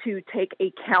to take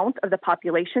a count of the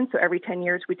population. So every 10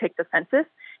 years, we take the census,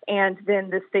 and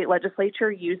then the state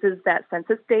legislature uses that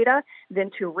census data then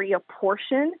to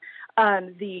reapportion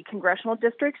the congressional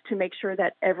districts to make sure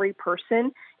that every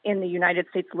person in the United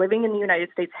States, living in the United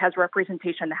States, has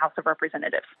representation in the House of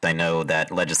Representatives. I know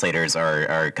that legislators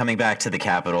are coming back to the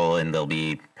Capitol and they'll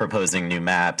be proposing new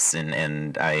maps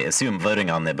and I assume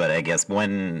voting on them, but I guess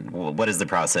what is the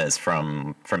process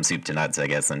from soup to nuts, I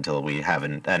guess, until we have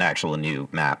an actual new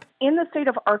map? In the state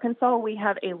of Arkansas, we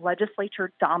have a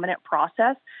legislature-dominant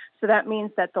process. So that means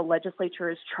that the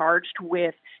legislature is charged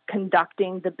with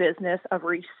conducting the business of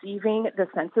receiving the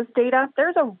census data.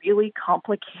 There's a really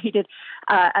complicated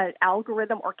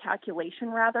algorithm or calculation,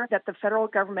 rather, that the federal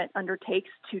government undertakes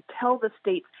to tell the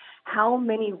states how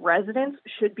many residents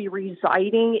should be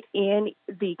residing in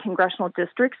the congressional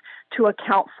districts to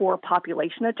account for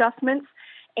population adjustments.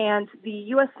 And the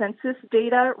U.S. Census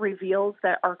data reveals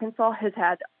that Arkansas has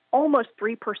had almost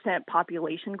 3%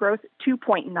 population growth,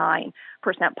 2.9%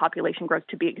 population growth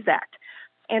to be exact.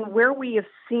 And where we have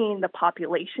seen the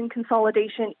population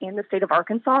consolidation in the state of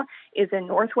Arkansas is in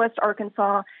Northwest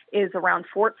Arkansas, is around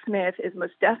Fort Smith, is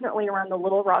most definitely around the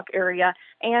Little Rock area,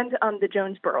 and the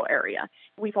Jonesboro area.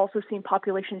 We've also seen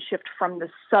population shift from the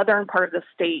southern part of the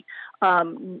state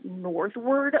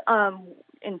northward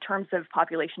in terms of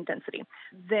population density.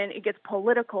 Then it gets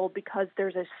political because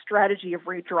there's a strategy of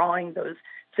redrawing those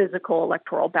physical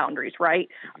electoral boundaries, right?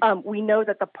 We know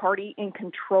that the party in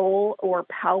control or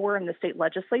power in the state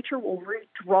legislature will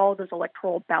redraw those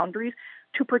electoral boundaries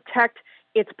to protect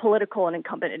its political and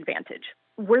incumbent advantage.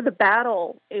 Where the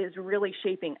battle is really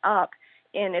shaping up,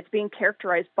 and it's being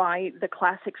characterized by the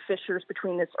classic fissures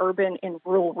between this urban and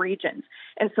rural regions.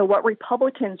 And so what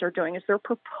Republicans are doing is they're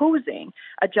proposing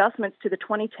adjustments to the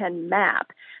 2010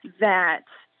 map that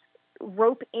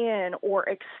rope in or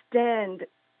extend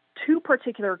two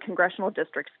particular congressional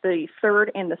districts, the 3rd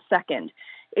and the 2nd,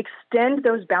 extend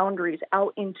those boundaries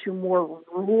out into more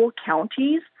rural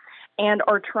counties and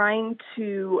are trying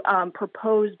to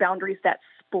propose boundaries that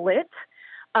split.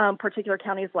 Particular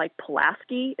counties like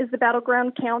Pulaski is the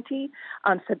battleground county.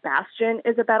 Sebastian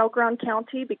is a battleground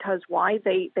county because why?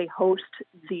 They host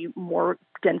the more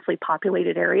densely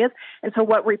populated areas. And so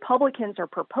what Republicans are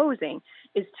proposing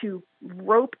is to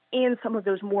rope in some of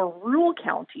those more rural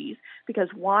counties because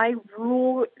why?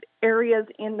 Rural areas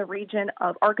in the region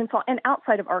of Arkansas and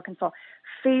outside of Arkansas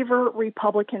favor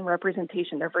Republican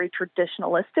representation. They're very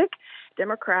traditionalistic.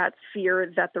 Democrats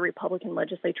fear that the Republican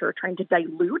legislature are trying to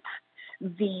dilute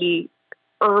the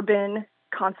urban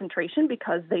concentration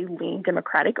because they lean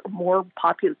Democratic, more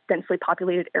densely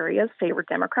populated areas favor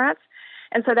Democrats.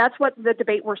 And so that's what the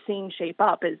debate we're seeing shape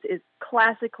up is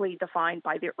classically defined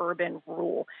by the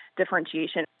urban-rural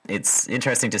differentiation. It's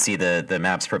interesting to see the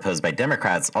maps proposed by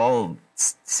Democrats all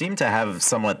seem to have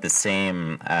somewhat the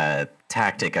same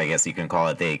tactic, I guess you can call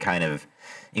it. They kind of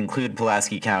include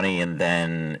Pulaski County and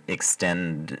then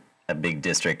extend a big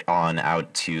district on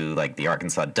out to like the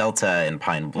Arkansas Delta and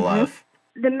Pine Bluff.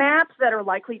 Mm-hmm. The maps that are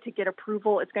likely to get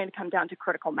approval, it's going to come down to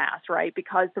critical mass, right?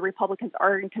 Because the Republicans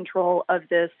are in control of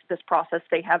this process.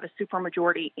 They have a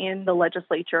supermajority in the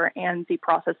legislature, and the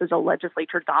process is a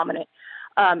legislature-dominant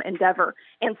endeavor.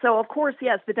 And so, of course,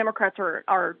 yes, the Democrats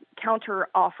are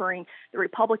counter-offering the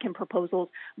Republican proposals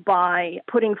by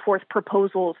putting forth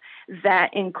proposals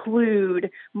that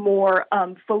include more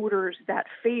voters that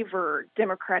favor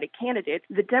Democratic candidates.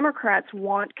 The Democrats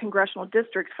want congressional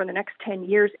districts for the next 10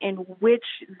 years in which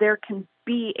there can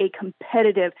be a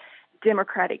competitive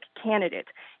Democratic candidate.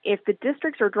 If the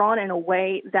districts are drawn in a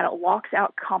way that it locks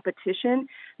out competition,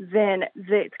 then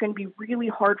it's going to be really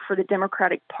hard for the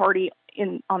Democratic Party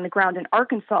on the ground in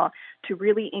Arkansas to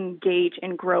really engage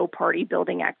and grow party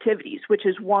building activities, which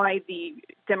is why the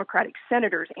Democratic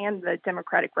senators and the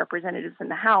Democratic representatives in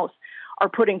the House are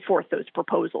putting forth those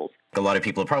proposals. A lot of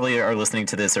people probably are listening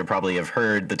to this or probably have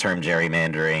heard the term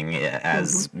gerrymandering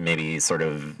as maybe sort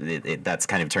of that's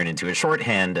kind of turned into a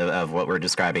shorthand of what we're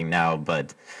describing now.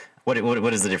 But what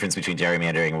is the difference between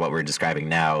gerrymandering and what we're describing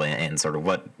now, and sort of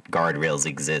what guardrails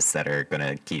exist that are going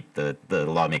to keep the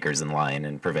lawmakers in line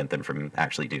and prevent them from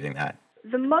actually doing that?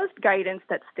 The most guidance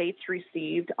that states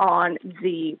received on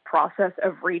the process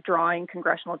of redrawing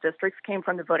congressional districts came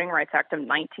from the Voting Rights Act of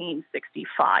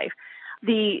 1965.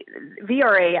 The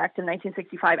VRA Act of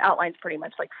 1965 outlines pretty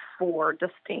much like four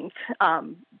distinct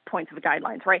points of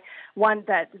guidelines, right? One,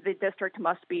 that the district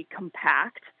must be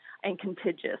compact and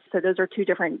contiguous. So those are two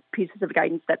different pieces of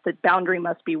guidance, that the boundary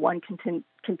must be one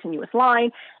continuous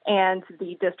line and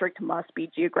the district must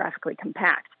be geographically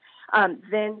compact.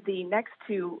 Then the next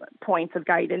 2 points of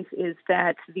guidance is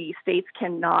that the states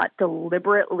cannot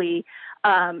deliberately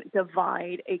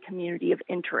divide a community of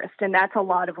interest. And that's a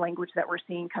lot of language that we're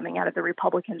seeing coming out of the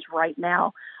Republicans right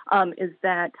now, is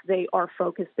that they are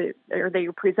focused, or they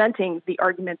are presenting the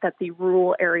argument that the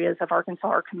rural areas of Arkansas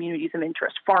are communities of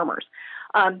interest, farmers.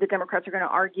 The Democrats are going to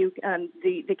argue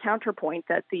the counterpoint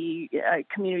that the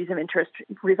communities of interest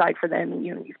reside for them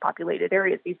in these populated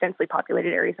areas, these densely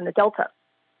populated areas in the Delta.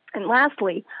 And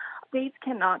lastly, states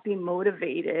cannot be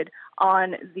motivated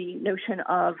on the notion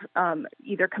of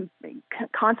either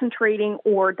concentrating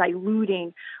or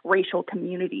diluting racial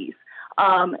communities.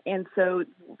 And so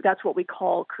that's what we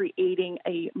call creating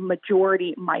a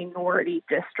majority-minority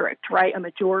district, right? A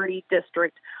majority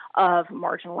district of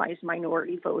marginalized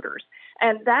minority voters.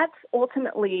 And that's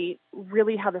ultimately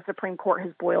really how the Supreme Court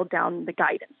has boiled down the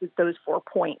guidance, is those 4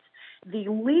 points. The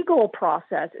legal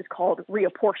process is called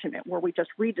reapportionment, where we just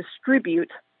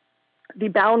redistribute the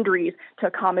boundaries to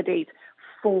accommodate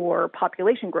for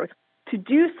population growth. To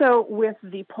do so with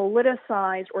the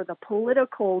politicized or the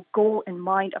political goal in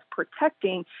mind of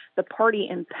protecting the party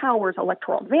in power's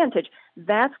electoral advantage,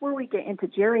 that's where we get into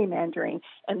gerrymandering,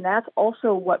 and that's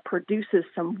also what produces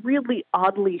some really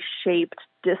oddly shaped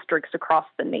districts across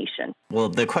the nation. Well,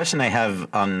 the question I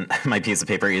have on my piece of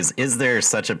paper is there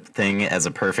such a thing as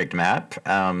a perfect map?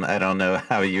 I don't know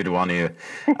how you'd want to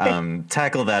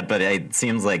tackle that, but it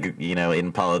seems like,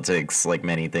 in politics, like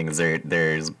many things,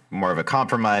 there's more of a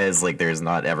compromise. Like there's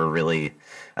not ever really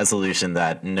a solution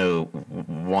that no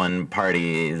one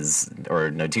party is, or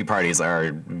no two parties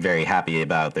are very happy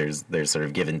about. There's sort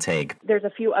of give and take. There's a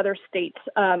few other states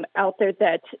out there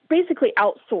that basically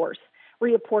outsource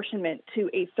reapportionment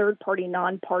to a third-party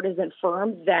nonpartisan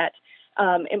firm that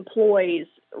employs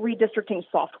redistricting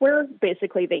software.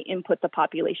 Basically, they input the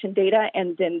population data,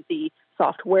 and then the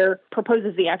software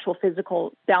proposes the actual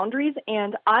physical boundaries.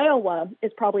 And Iowa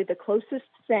is probably the closest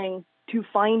thing to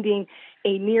finding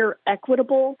a near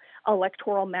equitable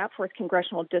electoral map for its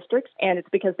congressional districts, and it's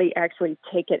because they actually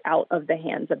take it out of the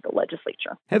hands of the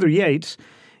legislature. Heather Yates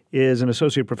is an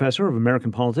associate professor of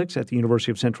American politics at the University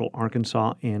of Central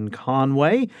Arkansas in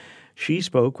Conway. She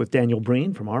spoke with Daniel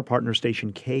Breen from our partner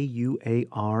station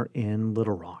KUAR in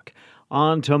Little Rock.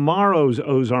 On tomorrow's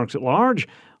Ozarks at Large,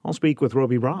 I'll speak with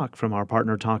Roby Brock from our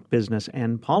partner Talk Business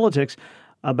and Politics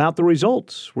about the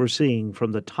results we're seeing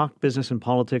from the Talk Business and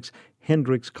Politics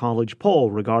Hendricks College poll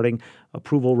regarding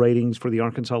approval ratings for the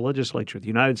Arkansas legislature, the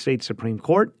United States Supreme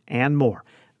Court, and more.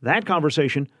 That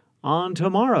conversation on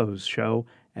tomorrow's show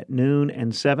at noon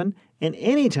and 7, and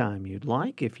anytime you'd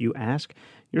like if you ask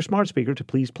your smart speaker to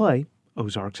please play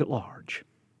Ozarks at Large.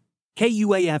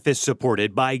 KUAF is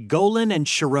supported by Golan and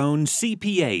Sharon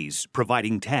CPAs,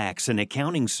 providing tax and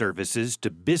accounting services to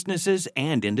businesses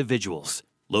and individuals.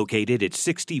 Located at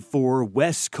 64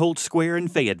 West Colt Square in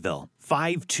Fayetteville,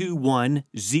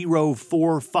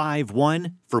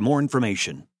 521-0451 for more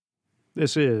information.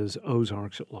 This is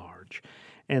Ozarks at Large,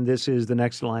 and this is the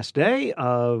next to last day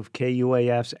of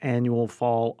KUAF's annual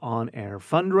Fall On Air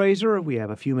fundraiser. We have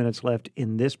a few minutes left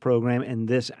in this program. In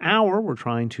this hour, we're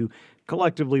trying to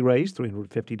collectively raise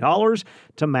 $350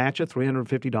 to match a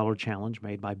 $350 challenge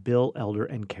made by Bill Elder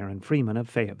and Karen Freeman of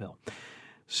Fayetteville.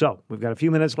 So we've got a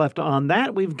few minutes left on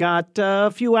that. We've got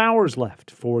a few hours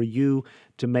left for you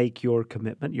to make your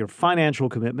commitment, your financial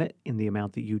commitment, in the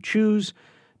amount that you choose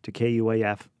to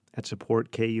KUAF at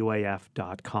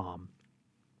supportkuaf.com.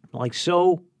 Like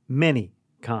so many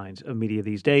kinds of media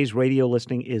these days, radio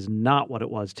listening is not what it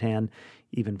was 10,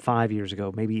 even 5 years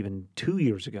ago, maybe even 2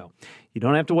 years ago. You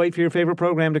don't have to wait for your favorite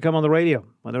program to come on the radio.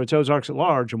 Whether it's Ozarks at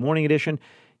Large or Morning Edition,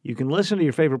 you can listen to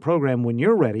your favorite program when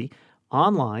you're ready,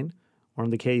 online, or on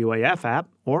the KUAF app,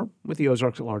 or with the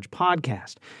Ozarks at Large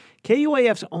podcast.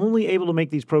 KUAF's only able to make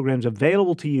these programs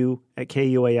available to you at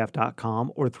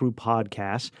KUAF.com or through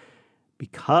podcasts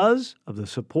because of the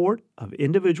support of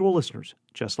individual listeners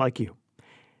just like you.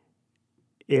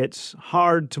 It's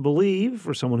hard to believe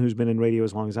for someone who's been in radio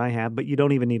as long as I have, but you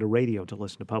don't even need a radio to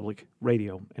listen to public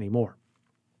radio anymore.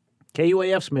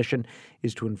 KUAF's mission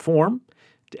is to inform,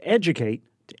 to educate,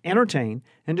 to entertain,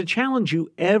 and to challenge you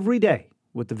every day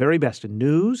with the very best in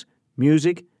news,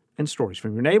 music, and stories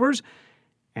from your neighbors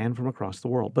and from across the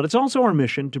world. But it's also our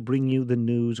mission to bring you the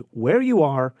news where you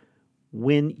are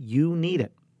when you need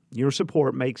it. Your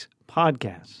support makes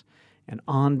podcasts and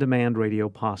on-demand radio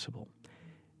possible.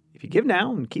 If you give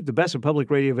now and keep the best of public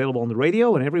radio available on the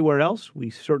radio and everywhere else,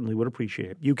 we certainly would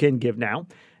appreciate it. You can give now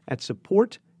at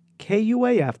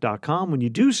supportkuaf.com. When you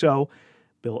do so,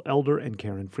 Bill Elder and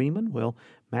Karen Freeman will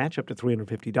match up to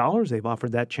 $350. They've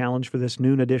offered that challenge for this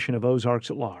noon edition of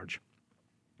Ozarks at Large.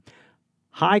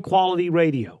 high-quality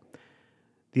radio,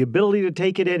 the ability to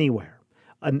take it anywhere,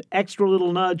 an extra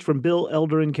little nudge from Bill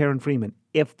Elder and Karen Freeman.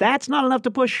 If that's not enough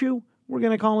to push you, we're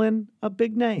going to call in a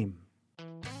big name.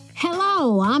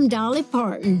 Hello, I'm Dolly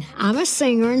Parton. I'm a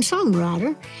singer and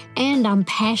songwriter, and I'm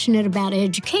passionate about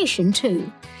education,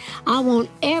 too. I want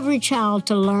every child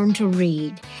to learn to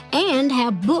read and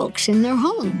have books in their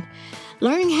home.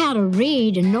 Learning how to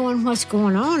read and knowing what's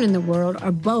going on in the world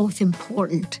are both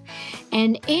important.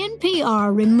 And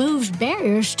NPR removes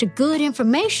barriers to good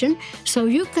information so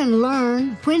you can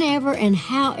learn whenever and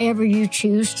however you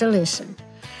choose to listen.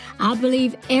 I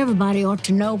believe everybody ought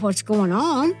to know what's going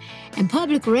on, and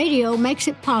public radio makes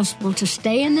it possible to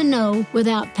stay in the know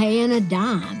without paying a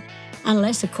dime.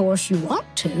 Unless, of course, you want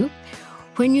to.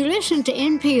 When you listen to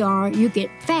NPR, you get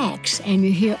facts and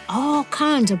you hear all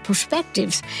kinds of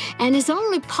perspectives, and it's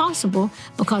only possible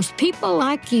because people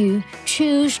like you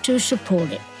choose to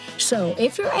support it. So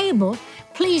if you're able,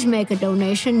 please make a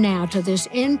donation now to this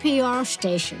NPR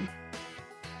station.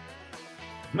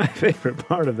 My favorite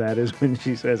part of that is when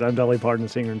she says, I'm Dolly Parton, a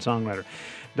singer and songwriter.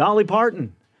 Dolly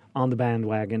Parton on the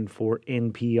bandwagon for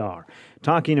NPR,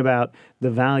 talking about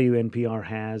the value NPR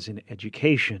has in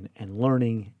education and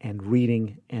learning and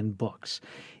reading and books.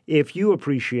 If you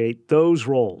appreciate those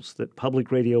roles that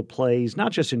public radio plays,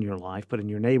 not just in your life, but in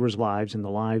your neighbors' lives and the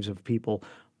lives of people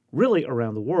really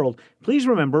around the world, please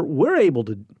remember we're able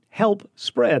to help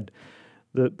spread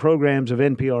the programs of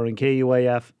NPR and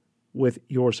KUAF with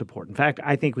your support. In fact,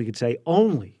 I think we could say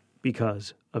only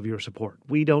because of your support.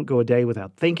 We don't go a day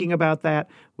without thinking about that,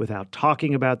 without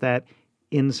talking about that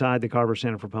inside the Carver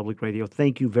Center for Public Radio.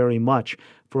 Thank you very much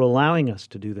for allowing us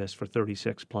to do this for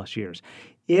 36 plus years.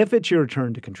 If it's your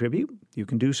turn to contribute, you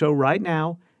can do so right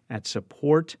now at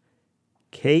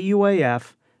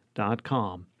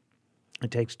supportkuaf.com.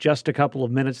 It takes just a couple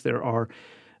of minutes. There are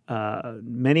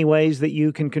many ways that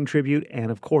you can contribute, and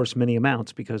of course, many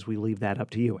amounts, because we leave that up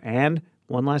to you. And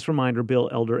one last reminder, Bill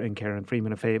Elder and Karen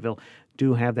Freeman of Fayetteville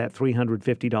do have that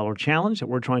 $350 challenge that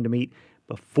we're trying to meet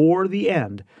before the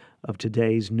end of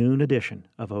today's noon edition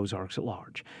of Ozarks at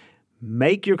Large.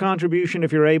 Make your contribution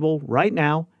if you're able right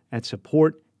now at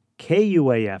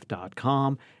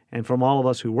supportkuaf.com. And from all of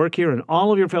us who work here and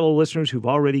all of your fellow listeners who've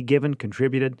already given,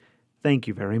 contributed, thank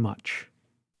you very much.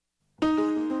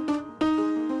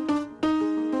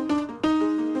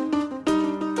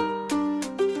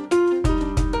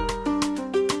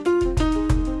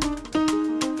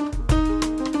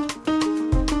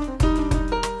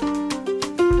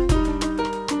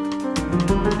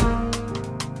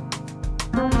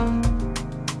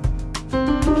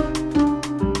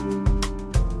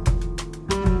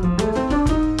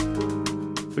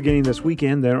 Beginning this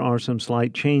weekend, there are some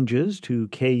slight changes to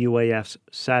KUAF's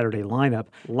Saturday lineup.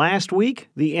 Last week,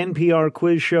 the NPR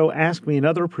quiz show Ask Me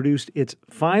Another produced its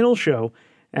final show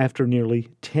after nearly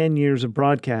 10 years of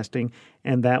broadcasting,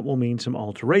 and that will mean some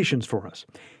alterations for us.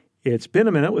 It's Been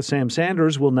a Minute with Sam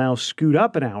Sanders will now scoot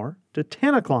up an hour to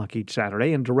 10 o'clock each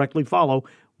Saturday and directly follow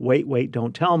Wait, Wait,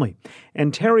 Don't Tell Me.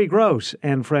 And Terry Gross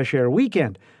and Fresh Air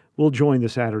Weekend will join the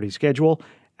Saturday schedule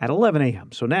at 11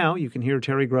 a.m. So now you can hear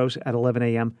Terry Gross at 11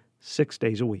 a.m. 6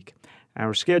 days a week.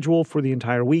 Our schedule for the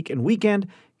entire week and weekend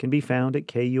can be found at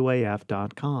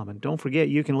KUAF.com. And don't forget,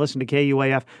 you can listen to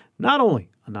KUAF not only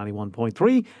on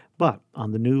 91.3, but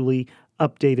on the newly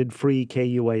updated free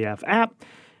KUAF app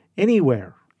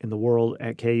anywhere in the world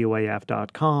at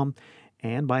KUAF.com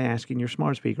and by asking your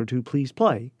smart speaker to please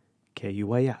play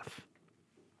KUAF.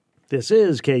 This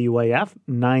is KUAF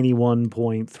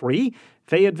 91.3,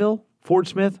 Fayetteville, Fort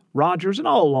Smith, Rogers, and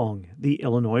all along the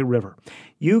Illinois River.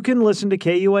 You can listen to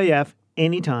KUAF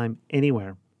anytime,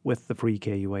 anywhere with the free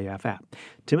KUAF app.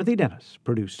 Timothy Dennis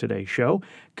produced today's show.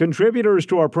 Contributors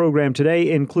to our program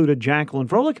today included Jacqueline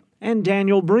Froelich and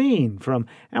Daniel Breen from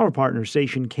our partner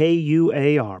station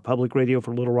KUAR, Public Radio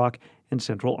for Little Rock and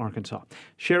Central Arkansas.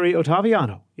 Sherry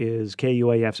Ottaviano is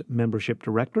KUAF's membership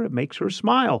director. It makes her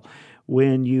smile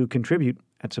when you contribute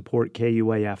at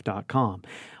supportkuaf.com.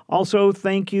 Also,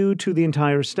 thank you to the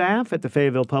entire staff at the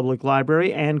Fayetteville Public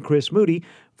Library and Chris Moody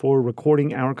for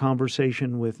recording our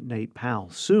conversation with Nate Powell.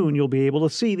 Soon you'll be able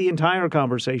to see the entire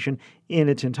conversation in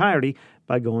its entirety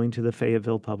by going to the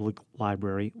Fayetteville Public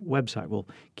Library website. We'll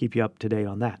keep you up to date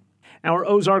on that. Our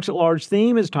Ozarks at Large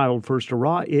theme is titled First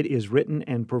Hurrah. It is written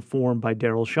and performed by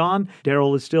Daryl Shawn.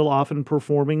 Daryl is still often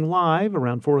performing live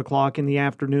around 4 o'clock in the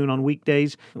afternoon on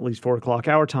weekdays, at least 4 o'clock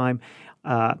our time,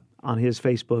 on his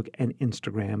Facebook and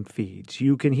Instagram feeds.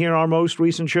 You can hear our most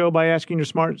recent show by asking your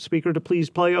smart speaker to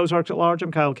please play Ozarks at Large.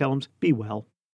 I'm Kyle Kellums. Be well.